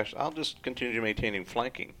move action, I'll just continue maintaining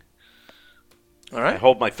flanking. All I right.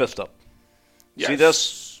 hold my fist up. See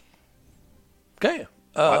this? Okay.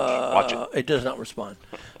 Watch it. It does not respond.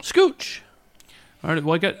 Scooch. All right.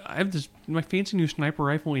 Well, I have this my fancy new sniper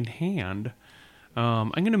rifle in hand.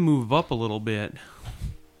 I'm going to move up a little bit.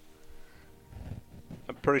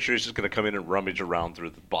 I'm pretty sure he's just going to come in and rummage around through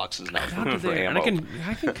the boxes now for There. And ammo.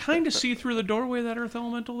 I can kind of see through the doorway that earth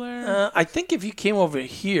elemental there. I think if you came over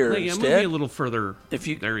here Yeah, instead, maybe a little further. if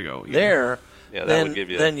you There you go. Yeah. there, Yeah, that then would give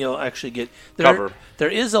you then you'll actually get cover. There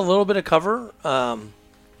is a little bit of cover.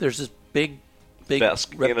 There's this big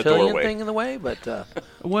Desk in a reptilian doorway. thing in the way, but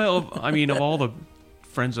Well, I mean, of all the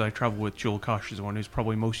friends that I travel with, Joel Kosh is the one who's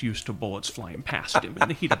probably most used to bullets flying past him in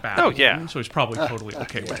the heat of battle. Oh, yeah. So he's probably totally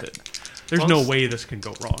okay with it. There's no way this can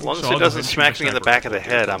go wrong. As long as So it I'll go doesn't ahead and shoot smack me in the sniper back of the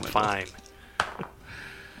rifle. head, I'm fine.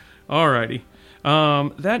 Alrighty.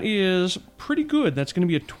 That is pretty good. That's going to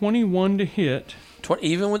be a 21 to hit.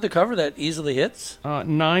 even with the cover, that easily hits,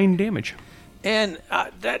 9 damage. and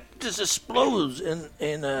that just explodes in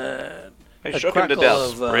I a shook him to crackle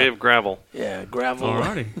death. of Brave gravel. yeah gravel.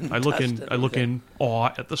 Alrighty. I look in awe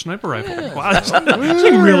at the sniper rifle. Yeah. Wow, this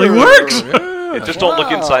thing really works. Just don't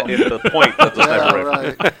look inside in the point of the sniper Yeah,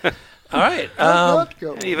 rifle. right. All right. Not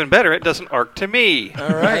go. And even better, it doesn't arc to me. All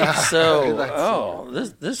right. So,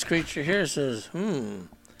 That's this creature here says, And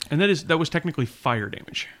that was technically fire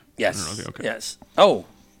damage. yes, Okay. yes. Oh,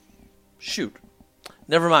 shoot.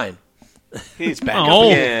 Never mind. He's back Oh.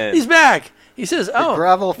 up again. He's back. He says, "Oh,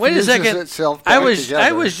 gravel wait a fuses second. itself I back was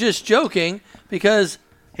together." just joking because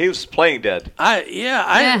He was playing dead. I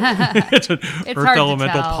It's an It's earth hard to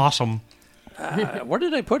elemental tell. possum. where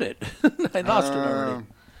did I put it? I lost it already.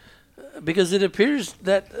 Because it appears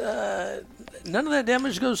that none of that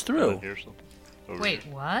damage goes through. Here's some- over Wait,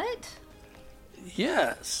 here. what?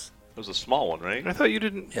 Yes. It was a small one, right? I thought you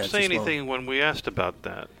didn't Yeah, it's say a small- anything when we asked about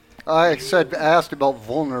that. I asked about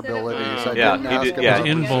vulnerabilities. I Yeah, didn't he ask did- yeah. about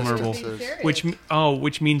Invulnerable. resistances.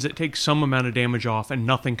 Which means it takes some amount of damage off, and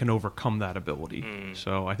nothing can overcome that ability.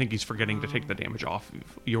 So I think he's forgetting to take the damage off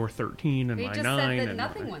of your 13 and They my just 9, said that and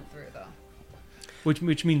nothing went through, though.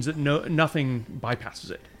 which means that nothing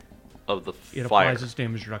bypasses it. Of the It fire. applies its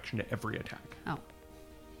damage reduction to every attack. Oh.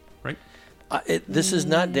 Right? This is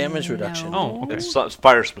not damage reduction No. Oh, okay. It's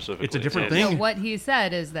fire specifically. It's a different It's- thing. So what he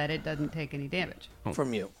said is that it doesn't take any damage.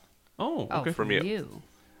 from you. Oh, Oh, okay. From you.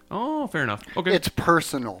 Oh, fair enough. Okay. It's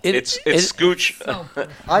personal. It's Scooch. So,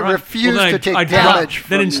 I Right. refuse Well, then to take I damage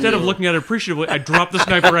Then from instead of you. looking at it appreciatively, I drop the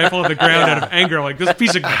sniper rifle on the ground out of anger. Like, this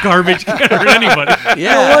piece of garbage can't hurt anybody.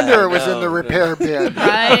 Yeah. No wonder it was in the repair bin.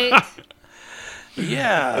 right?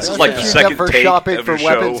 Yeah. This is That's like what the you second get for take shopping of for your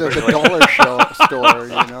weapons show. at the dollar store.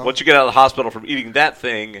 You know. Once you get out of the hospital from eating that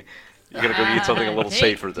thing, you're going to go eat something a little Take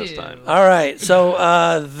safer this two. time. All right.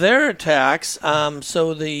 So their attacks.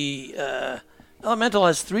 So the elemental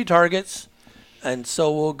has 3 targets, and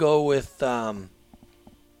so we'll go with 1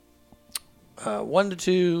 to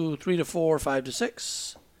 2, 3 to 4, 5 to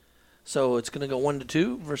 6. So it's going to go 1 to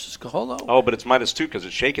 2 versus Kaholo. Oh, but it's -2 because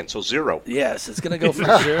it's shaken, so 0. Yes, it's going to go for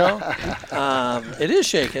 0. It is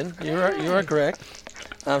shaken. You are correct.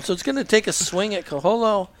 So it's going to take a swing at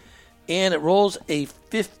Kaholo, and it rolls a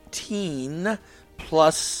 15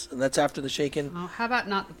 plus, and that's after the shaken, Oh, how about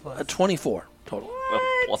not the a plus? 24 total.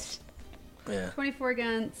 Plus. Yeah. 24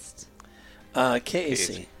 against.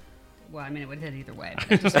 KAC. Well, I mean, it would hit either way.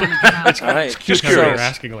 But I just wanted to know. All right. Just So, curious.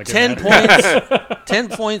 Asking like 10 that. points. 10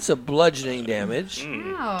 points of bludgeoning damage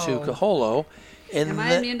Wow. to Kaholo, and Am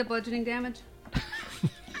I immune to bludgeoning damage?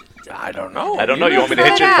 I don't know. I don't know. You want me to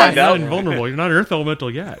hit you and You're find You're not out? invulnerable. You're not Earth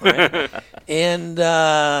Elemental yet. And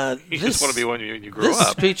You this, just want to be when you grow this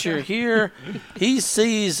up. creature here, he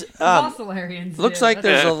sees. All Solarians looks do. like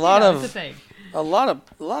there's That's- a lot you know, it's a of thing. a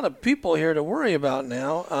lot of people here to worry about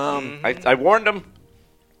now. I warned him.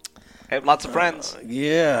 I have lots of friends.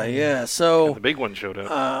 Yeah. So The big one showed up.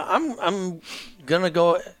 I'm gonna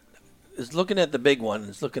go. Is looking at the big one.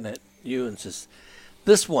 Is looking at you and says,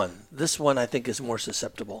 this one I think is more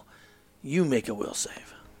susceptible. You make a will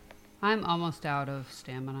save. I'm almost out of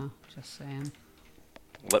stamina. Just saying.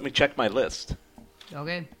 Let me check my list.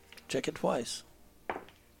 Okay. Check it twice.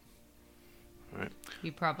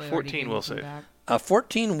 You probably 14 will will save. back. A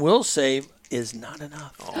 14 will save is not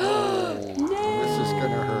enough. This is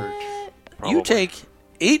gonna hurt. You take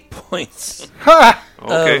 8 points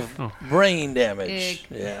Okay. of brain damage.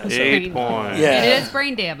 Big. Yeah. So, 8 points. Yeah. It is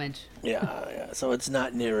brain damage. yeah. So it's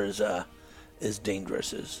not near as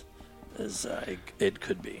dangerous as it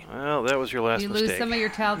could be. Well, that was your last You mistake. lose some of your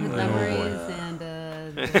childhood memories and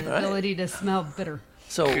the ability to smell bitter.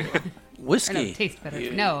 So Or no, whiskey. taste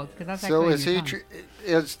bitter. No, because that's So actually is in he? your tongue.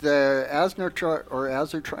 Is the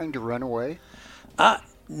Azner trying to run away?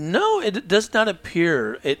 No, it does not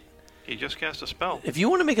appear. He just cast a spell. If you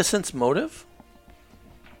want to make a sense motive,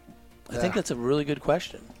 I think Yeah. that's a really good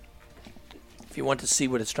question. If you want to see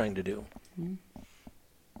what it's trying to do.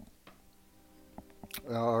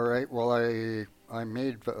 All right. Well, I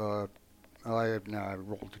made I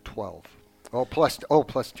rolled a 12.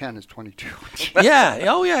 Plus 10 is 22. Yeah.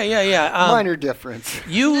 Oh, yeah. Minor difference.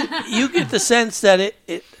 You get the sense that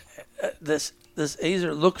this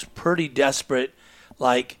Azer looks pretty desperate.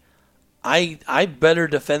 Like I better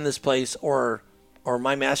defend this place, or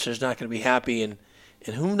my master's not going to be happy, and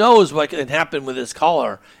who knows what can happen with this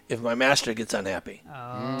collar if my master gets unhappy.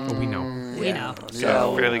 We know. We know.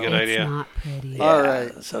 So Fairly good It's idea. not pretty. All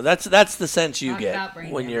right. So that's the sense you Talk get about brain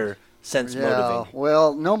when damage. you're sense Yeah. motivating.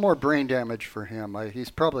 Well, no more brain damage for him. He's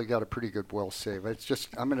probably got a pretty good will save. It's just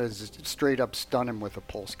I'm going to straight up stun him with a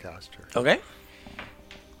pulse caster. Okay.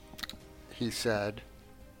 He said,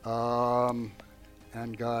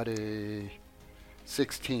 and got a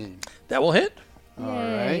 16. That will hit. All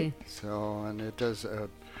Yay. right. So, and it does a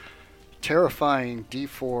terrifying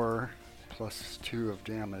D4 plus 2 of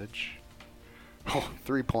damage. Oh,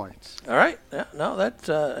 3 points. All right. Yeah, no, that's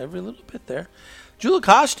every little bit there.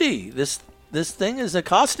 Julikosti, this thing is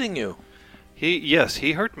accosting you.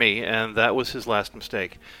 He hurt me, and that was his last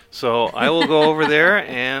mistake. So I will go over there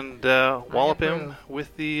and wallop him approve.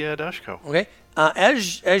 with the Dashko. Okay.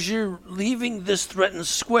 As you're leaving this threatened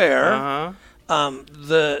square,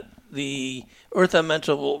 the Earth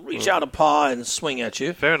Elemental will reach out a paw and swing at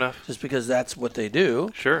you, Fair enough. just because that's what they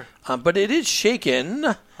do. Sure. But it is shaken,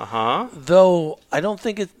 Uh-huh. though I don't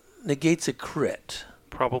think it negates a crit.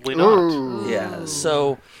 Probably not. Ooh. Yeah.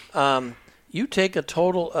 So you take a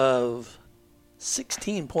total of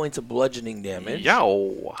 16 points of bludgeoning damage.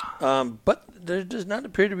 Yow. But there does not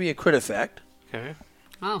appear to be a crit effect. Okay.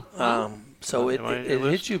 Oh. So it Am I on your hits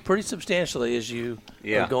list? you pretty substantially as you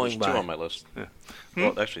Yeah, are going there's 2 by. on my list.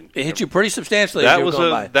 Well, actually, It hit you pretty substantially as That you were was going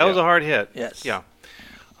a by. that was Yeah. a hard hit. Yes. Yeah.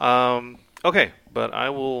 Okay, but I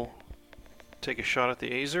will take a shot at the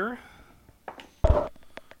Azer.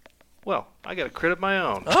 Well, I got a crit of my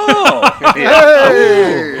own. Oh!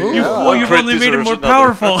 Hey! Well, you've Crit only made it deserves more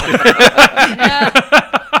another. powerful.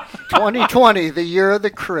 2020, the year of the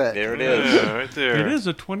crit. there it is. Yeah, right there. It is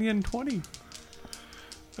a 20 and 20.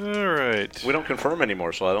 All right. We don't confirm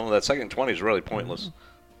anymore, so I don't know. That second 20 is really pointless.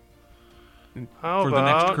 How For the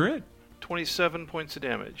next about crit. 27 points of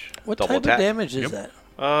damage? What Double type attack. of damage is Yep.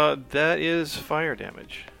 that? That is fire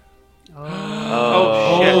damage. Oh.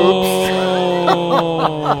 Oh, shit.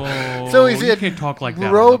 Oh. So he's you can't talk like that.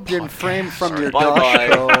 on the robed and podcast. framed from your Bye-bye.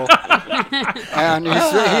 dashko. And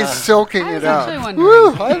he's soaking I it was up. actually wondering.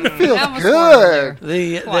 Woo, I feel That was good.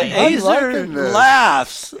 The Quite. I'm Azer liking this.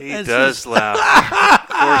 laughs. He It's does just- laugh.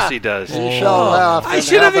 Of course he does. You shall laugh. I and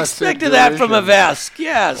should have a expected that from a derision. Vesk.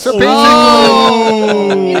 Yes. So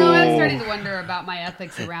basically, You know, I was starting to wonder about my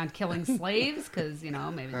ethics around killing slaves because, maybe they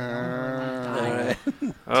don't really want to All die. right.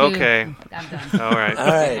 Okay. I'm done. All right. All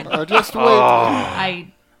right. just wait.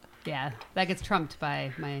 That gets trumped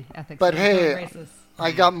by my ethics. But around killing hey, racists.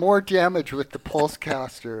 I got more damage with the pulse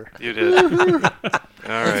caster. You did. All right.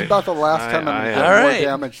 That's about the last time I'm going to All get more right.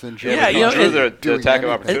 damage than Jim. Yeah, you know, Drew the doing attack of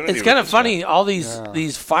anything. opportunity. It's kind of with this funny. All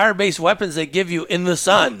these fire-based weapons they give you in the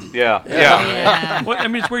sun. one. Yeah. Yeah. Well, I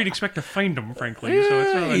mean, it's where you'd expect to find them, frankly. So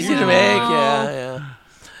it's not Easy to unusual. make. Yeah.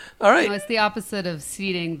 All right. No, it's the opposite of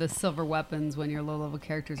seeding the silver weapons when your low-level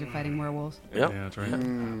characters are fighting werewolves. Yep. Yeah, that's right.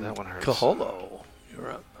 That one hurts. Kaholo.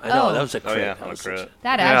 You're up. I know Oh. that was a crit. Oh, yeah. That On a was crit.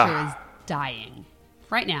 That Yeah. Azure is dying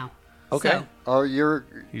right now. Okay. So, Oh, you're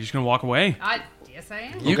You're just gonna walk away. yes, I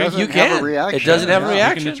am. You doesn't you have can. a reaction. It doesn't have a Yeah. Taking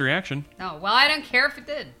reaction. its reaction. Oh, well, I don't care if it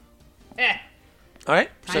did. All right.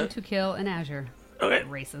 Time So, to kill an Azure. okay.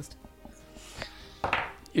 Racist.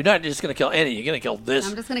 You're not just going to kill any. You're going to kill this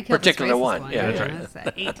I'm just going to kill particular this racist one. one. Yeah. That's right.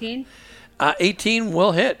 That's 18. 18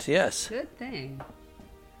 will hit. Yes. Good thing.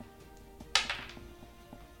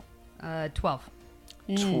 12.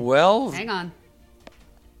 12. Hang on.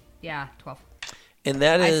 Yeah, 12. And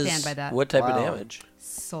that I is stand by that. what type Wow. of damage?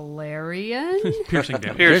 Solarian? Piercing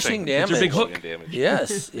damage. Piercing It's damage. a big hook. Damage.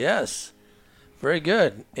 Yes. Yes. Very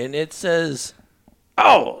good. And it says,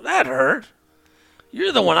 "Oh, that hurt.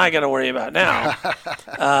 You're the one I got to worry about now."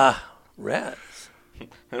 Raz.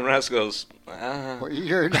 And Raz goes,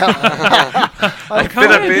 you're not. I've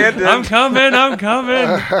been abandoned. I'm coming. I'm coming.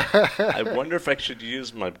 I wonder if I should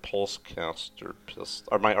use my pulse caster pistol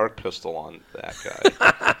or my arc pistol on that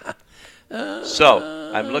guy.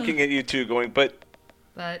 So I'm looking at you two, going, but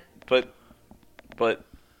But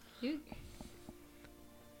you,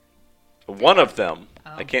 one of them,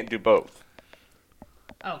 Oh. I can't do both.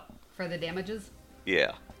 for the damages?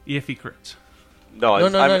 Yeah. If he crits. No, No,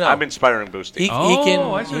 no, I'm, no, no. I'm inspiring boosting. He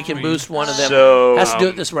Oh, I see can what you mean. boost one of them. So Has to do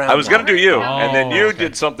it this round. I was going to do you, and then Oh, you okay.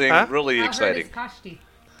 did something Huh? really How hurt exciting. is Kashti?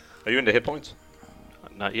 Are you into hit points?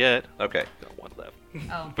 Not yet. Okay. Got one left.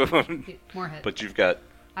 Oh, more hit. But you've got.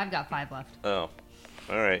 I've got 5 left. Oh.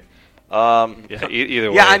 All right. Yeah, either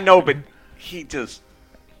way. Yeah, I know, but he just.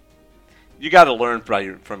 You got to learn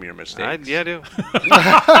from your mistakes. I do.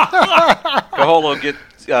 Kaholo, get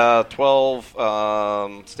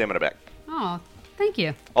 12 stamina back. Oh, thank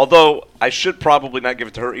you. Although I should probably not give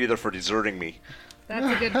it to her either for deserting me. That's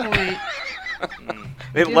a good point.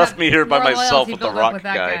 They You left have me here by more myself loyalty with the built up rock with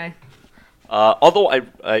that guy. Although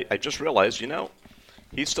I just realized,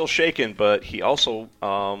 he's still shaken, but he also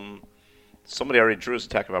somebody already drew his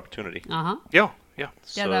attack of opportunity. Uh-huh. Yeah. Yeah,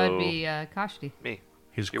 that would be Kashti. Me.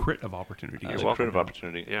 His crit of opportunity. That's is a welcome. crit of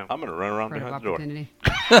opportunity. Yeah. I'm gonna run around Crit of behind the door. opportunity.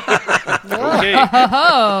 Okay.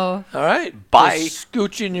 Oh, All right. Bye. Just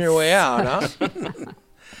scooching your way out, huh?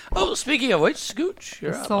 Oh, speaking of which, Scooch,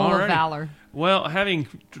 you're the up. soul Alrighty. of valor. Well, having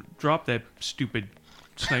dropped that stupid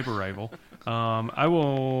sniper rifle, I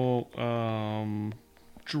will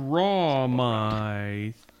draw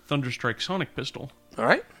my Thunderstrike Sonic pistol. All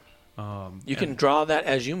right. You can and draw that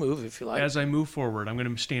as you move if you like. As I move forward, I'm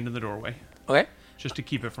going to stand in the doorway Okay. just to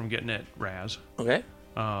keep it from getting at Raz. Okay.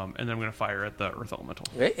 And then I'm going to fire at the Earth Elemental.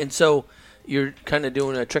 Okay. And so you're kind of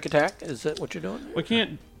doing a trick attack. Is that what you're doing? Well,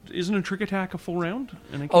 isn't a trick attack a full round?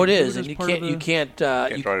 And I Oh, it can't do is, as and you part can't. of You the- can't. draw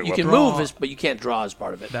your You weapon. can Draw. move, but you can't draw as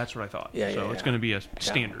part of it. That's what I thought. Yeah, so yeah, it's yeah. going to be a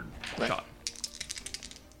standard Right. shot.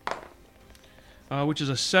 Which is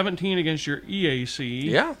a 17 against your EAC.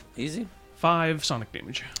 Yeah. Easy. 5 sonic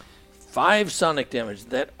damage. 5 sonic damage.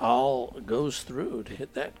 That all goes through to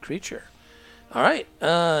hit that creature. All right.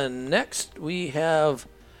 Next we have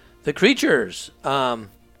the creatures.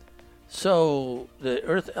 So the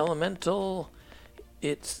Earth Elemental,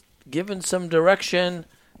 it's given some direction.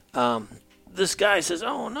 This guy says,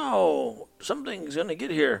 "Oh no, something's going to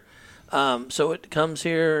get here." So it comes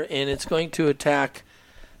here and it's going to attack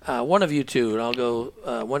one of you two. And I'll go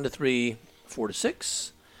 1 to 3, 4 to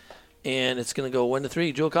 6. And it's going to go 1 to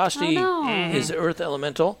 3. Jewel Kosti Oh, no. is the Earth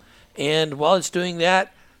Elemental. And while it's doing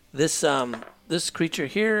that, this creature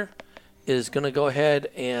here is going to go ahead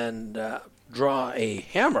and draw a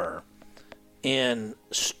hammer and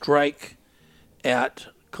strike at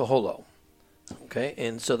Kaholo. Okay,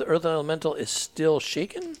 and so the Earth Elemental is still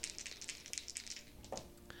shaken.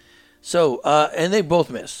 So, and they both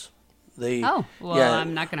miss. They, Oh, well, yeah,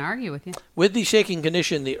 I'm not going to argue with you. with the shaking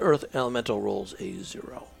condition, the earth elemental rolls a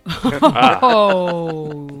 0.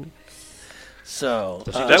 Oh. So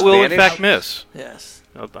Does he That just will, in vanish? fact, miss. yes.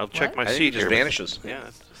 I'll check my I think seat he just here. vanishes Yeah.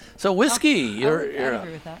 So whiskey, I you're would up.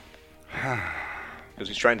 agree with that. because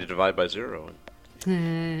he's trying to divide by 0.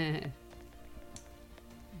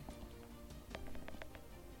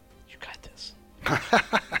 You got this.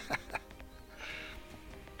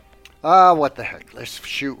 What the heck? Let's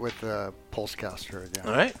shoot with the pulse caster again.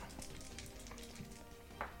 All right,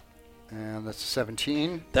 And that's a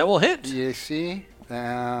 17 that will hit. DAC,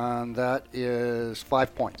 and that is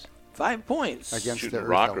 5 points 5 points. against Shoot the the Earth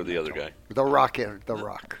Rock or the other Elemental. guy? The Rock.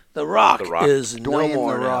 The Rock, The Rock. is no Dwayne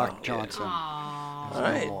more the Rock now. Johnson. Aw. All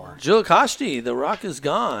right, more. Julakoshti, the Rock is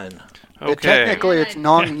gone. Okay. Technically, it's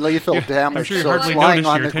non-lethal damage, sure you so it's hardly lying noticed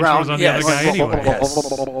on your the attention ground. was on the other guy anyway.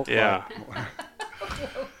 Yes. Yeah.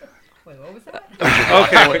 Wait, what was that?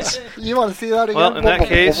 Okay. You want to see that again? Well, in that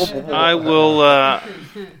case, I will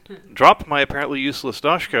drop my apparently useless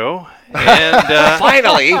Doshko and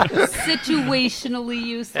Finally! Situationally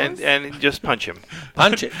useless. and just punch him.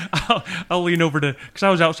 Punch it. I'll lean over to, because I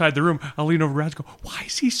was outside the room, I'll lean over to Raz and go, why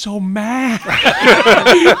is he so mad?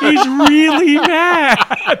 He's really mad.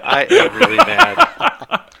 I am really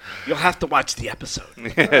mad. You'll have to watch the episode.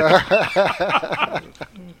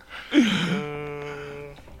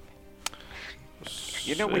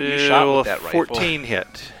 You know when you shot with that rifle? 14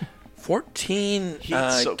 hit. 14 He's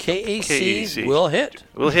so- KAC, KAC. will hit.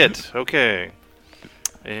 Will hit. Okay.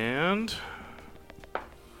 And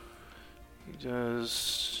he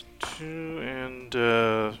does 2 and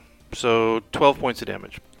so 12 points of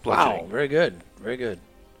damage. Wow, Bludgeoning. very good. Very good.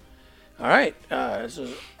 All right. This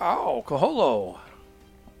is Kaholo.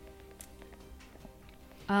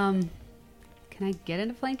 Can I get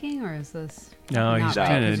into flanking, or is this? No, not he's right?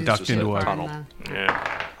 kinda 'Cause he's ducked just into so a far in tunnel. the-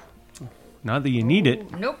 Yeah. Not that you need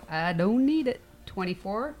it. Nope, I don't need it.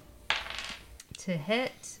 24 to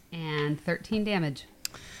hit and 13 damage.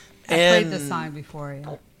 I played this And- song before.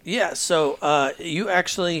 Yeah. Yeah, so you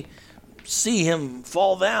actually see him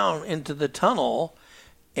fall down into the tunnel,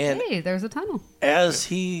 and Hey, there's a tunnel. as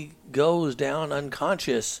he goes down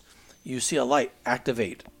unconscious, you see a light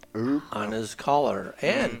activate on his collar,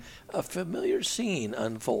 and a familiar scene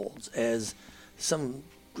unfolds as some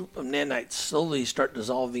group of nanites slowly start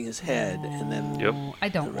dissolving his head, and then Yep. I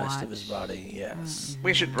the don't rest watch. of his body. Yes.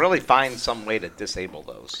 We should really find some way to disable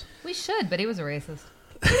those. We should, but he was a racist.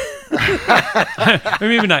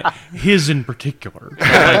 Maybe not his in particular.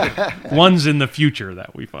 Like, ones in the future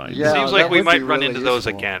that we find. Yeah, Seems like that we would might be run really into those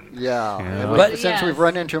useful. again. Yeah, Yeah. But- since we've Yes.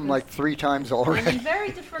 run into him like 3 times And already. in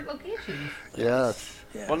very different locations. Yes.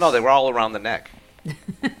 Yes. Well, no, they were all around the neck.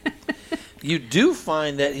 You do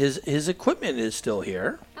find that his equipment is still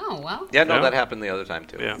here. Oh, well. Yeah, no, Yeah. that happened the other time,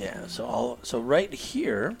 too. Yeah. Yeah. So right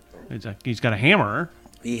here, He's got a hammer.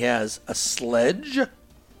 he has a sledge,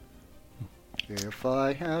 If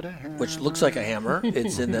I had a hammer. which looks like a hammer.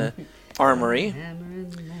 It's in the armory.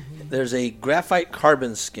 There's a graphite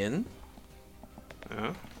carbon skin.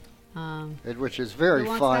 Which is very Who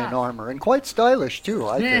wants fine that? armor and quite stylish too,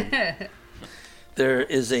 I think. There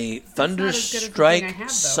is a not as good as the thing I Thunderstrike have, though, I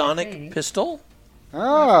Sonic think. pistol.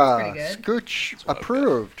 pretty good. Scooch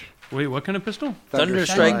approved. Wait, what kind of pistol?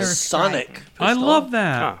 Thunderstrike Thunderstrike. Sonic pistol. I love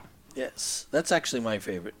that. Huh. Yes, that's actually my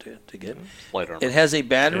favorite to get. Light armor. It has a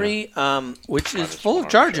battery which is just full one of armor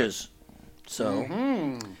charges.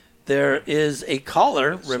 So there is a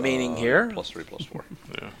collar remaining here. +3,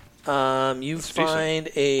 +4. You That's find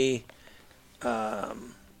a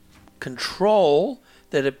control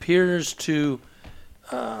that appears to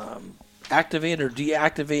activate or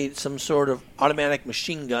deactivate some sort of automatic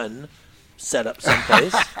machine gun set up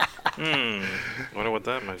someplace. Wonder what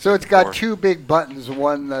that might So be it's got for. 2 big buttons,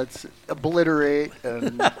 one that's obliterate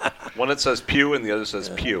and One that says pew and the other says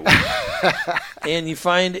pew. And you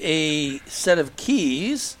find a set of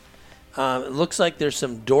keys. It looks like there's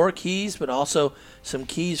some door keys, but also some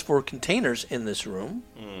keys for containers in this room.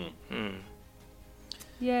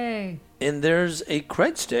 Yay. And there's a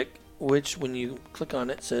cred stick, which when you click on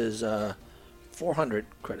it says 400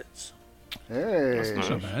 credits. hey. Not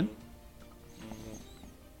so bad.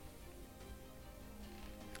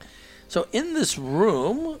 So in this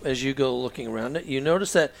room, as you go looking around it, you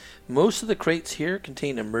notice that most of the crates here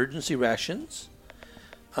contain emergency rations,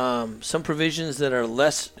 some provisions that are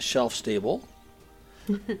less shelf stable,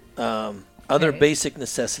 other Okay. basic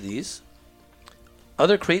necessities.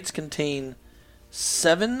 Other crates contain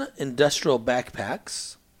 7 industrial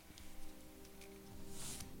backpacks.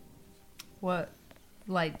 What?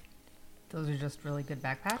 Like Those are just really good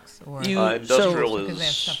backpacks, or Industrial because they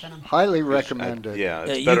have is stuff in them. Highly recommended.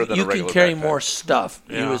 it's better than a you regular can carry backpack. more stuff.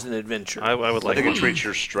 You Yeah. as an adventurer. I would I like think one. it treats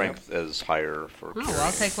your strength as higher for. Oh, well,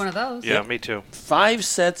 I'll take one of those. Yeah, me too. 5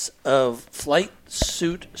 sets of flight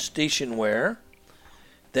suit station wear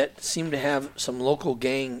that seem to have some local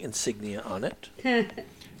gang insignia on it.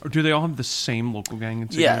 Or do they all have the same local gang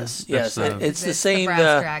insignia? Yes, yes. That's the- It's the same.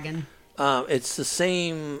 brass dragon. It's the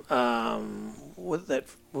same.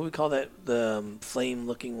 What we call that? The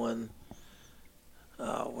flame-looking one.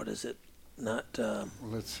 What is it? Not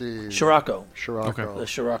Let's see. Scirocco. Scirocco. The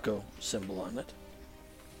Scirocco symbol on it.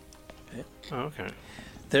 Oh, okay.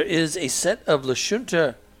 There is a set of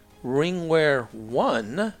Lashunta Ringwear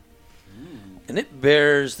 1, and it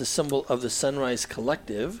bears the symbol of the Sunrise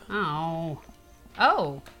Collective. Oh.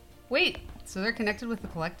 Oh. Wait. So they're connected with the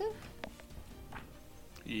collective?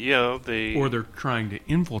 Yeah, Or they're trying to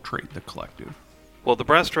infiltrate the collective. Well, the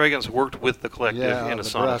Brass Dragons worked with the collective Yeah, in the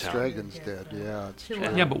Asana Brass Town. Dragons did. Yeah, it's Two true.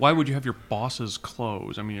 of Yeah, but why would you have your boss's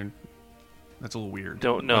clothes? I mean, that's a little weird.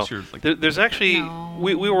 Don't know. Unless you're, like, There's actually No.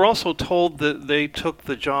 we were also told that they took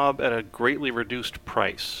the job at a greatly reduced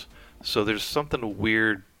price. So there's something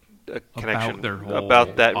weird connection their whole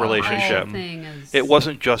about that operation. relationship. The whole thing is It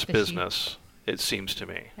wasn't just fishy. business. It seems to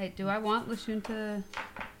me. Hey, do I want Lashunta? Do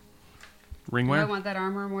I Ringwear? want that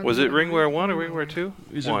armor more Was than it Ringwear 1 or Ringwear 2?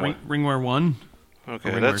 Is it One. Ringwear 1?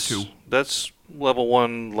 Okay, Ringwear that's 2? that's level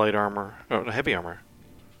 1 light armor. Oh, heavy armor.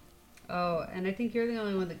 Oh, and I think you're the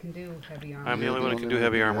only one that can do heavy armor. I'm the only one that can do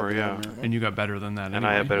heavy armor, yeah. And you got better than that And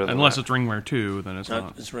anyway. I have better than Unless that. it's Ringwear 2, then it's No,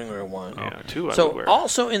 not. it's Ringwear 1. Yeah, 2 I would So wear.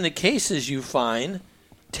 also in the cases you find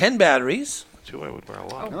 10 batteries, 2 I would wear a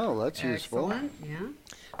lot. Oh, that's useful. Excellent. Yeah.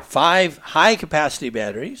 5 high-capacity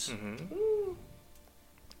batteries,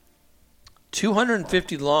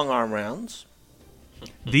 250 long arm rounds,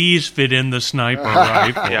 These fit in the sniper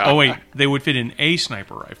rifle. Yeah. Oh, wait. They would fit in a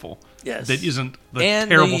sniper rifle. yes, That isn't the and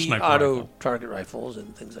terrible the sniper auto rifle. target rifles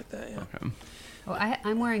and things like that. Yeah. Okay. Oh,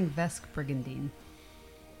 I'm wearing Vesk Brigandine.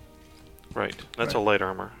 Right. That's a light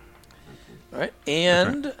armor. All right,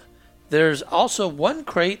 and there's also one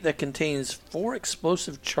crate that contains 4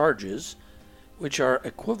 explosive charges, which are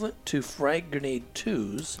equivalent to frag grenade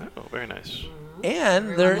 2s, Oh, very nice. and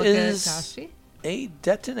Everyone there look at is Tashi. a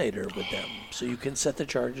detonator with them, so you can set the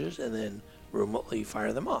charges and then remotely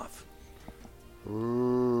fire them off.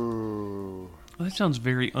 Ooh. Well, that sounds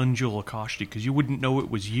very un-Jewel Akashi because you wouldn't know it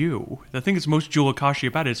was you. The thing that's most Jewel Akashi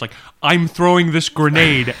about it is like, I'm throwing this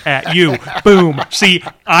grenade at you. Boom. See,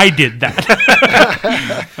 I did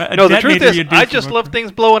that. No, the truth is, I just love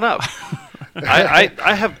things blowing up.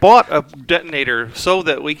 I have bought a detonator so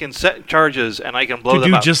that we can set charges and I can blow to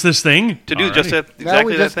them do up. just this thing? to do just Alrighty. that, Now exactly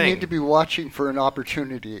we that just thing. need to be watching for an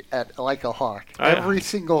opportunity at like a hawk. Every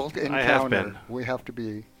single encounter, have been. we have to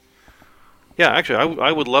be. Yeah, actually,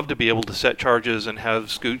 I would love to be able to set charges and have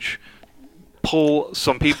Scooch pull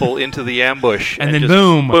some people into the ambush. And then just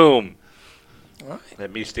boom. Boom.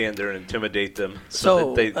 Let me stand there and intimidate them.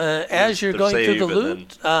 So, that they as you're they're going through the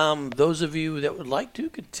safe and loot, those of you that would like to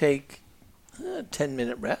could take a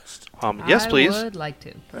 10-minute rest. Yes, please. I would like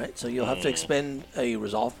to. All right, so you'll have to expend a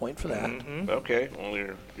resolve point for that. Mm-hmm. Okay, well,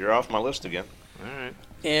 you're off my list again. All right.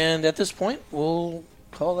 And at this point, we'll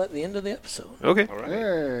call that the end of the episode. Okay. All right.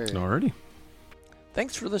 Hey. Alrighty.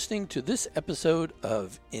 Thanks for listening to this episode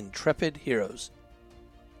of Intrepid Heroes.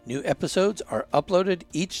 New episodes are uploaded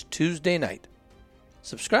each Tuesday night.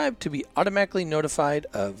 Subscribe to be automatically notified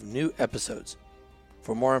of new episodes.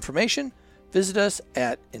 For more information, visit us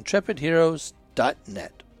at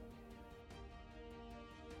intrepidheroes.net.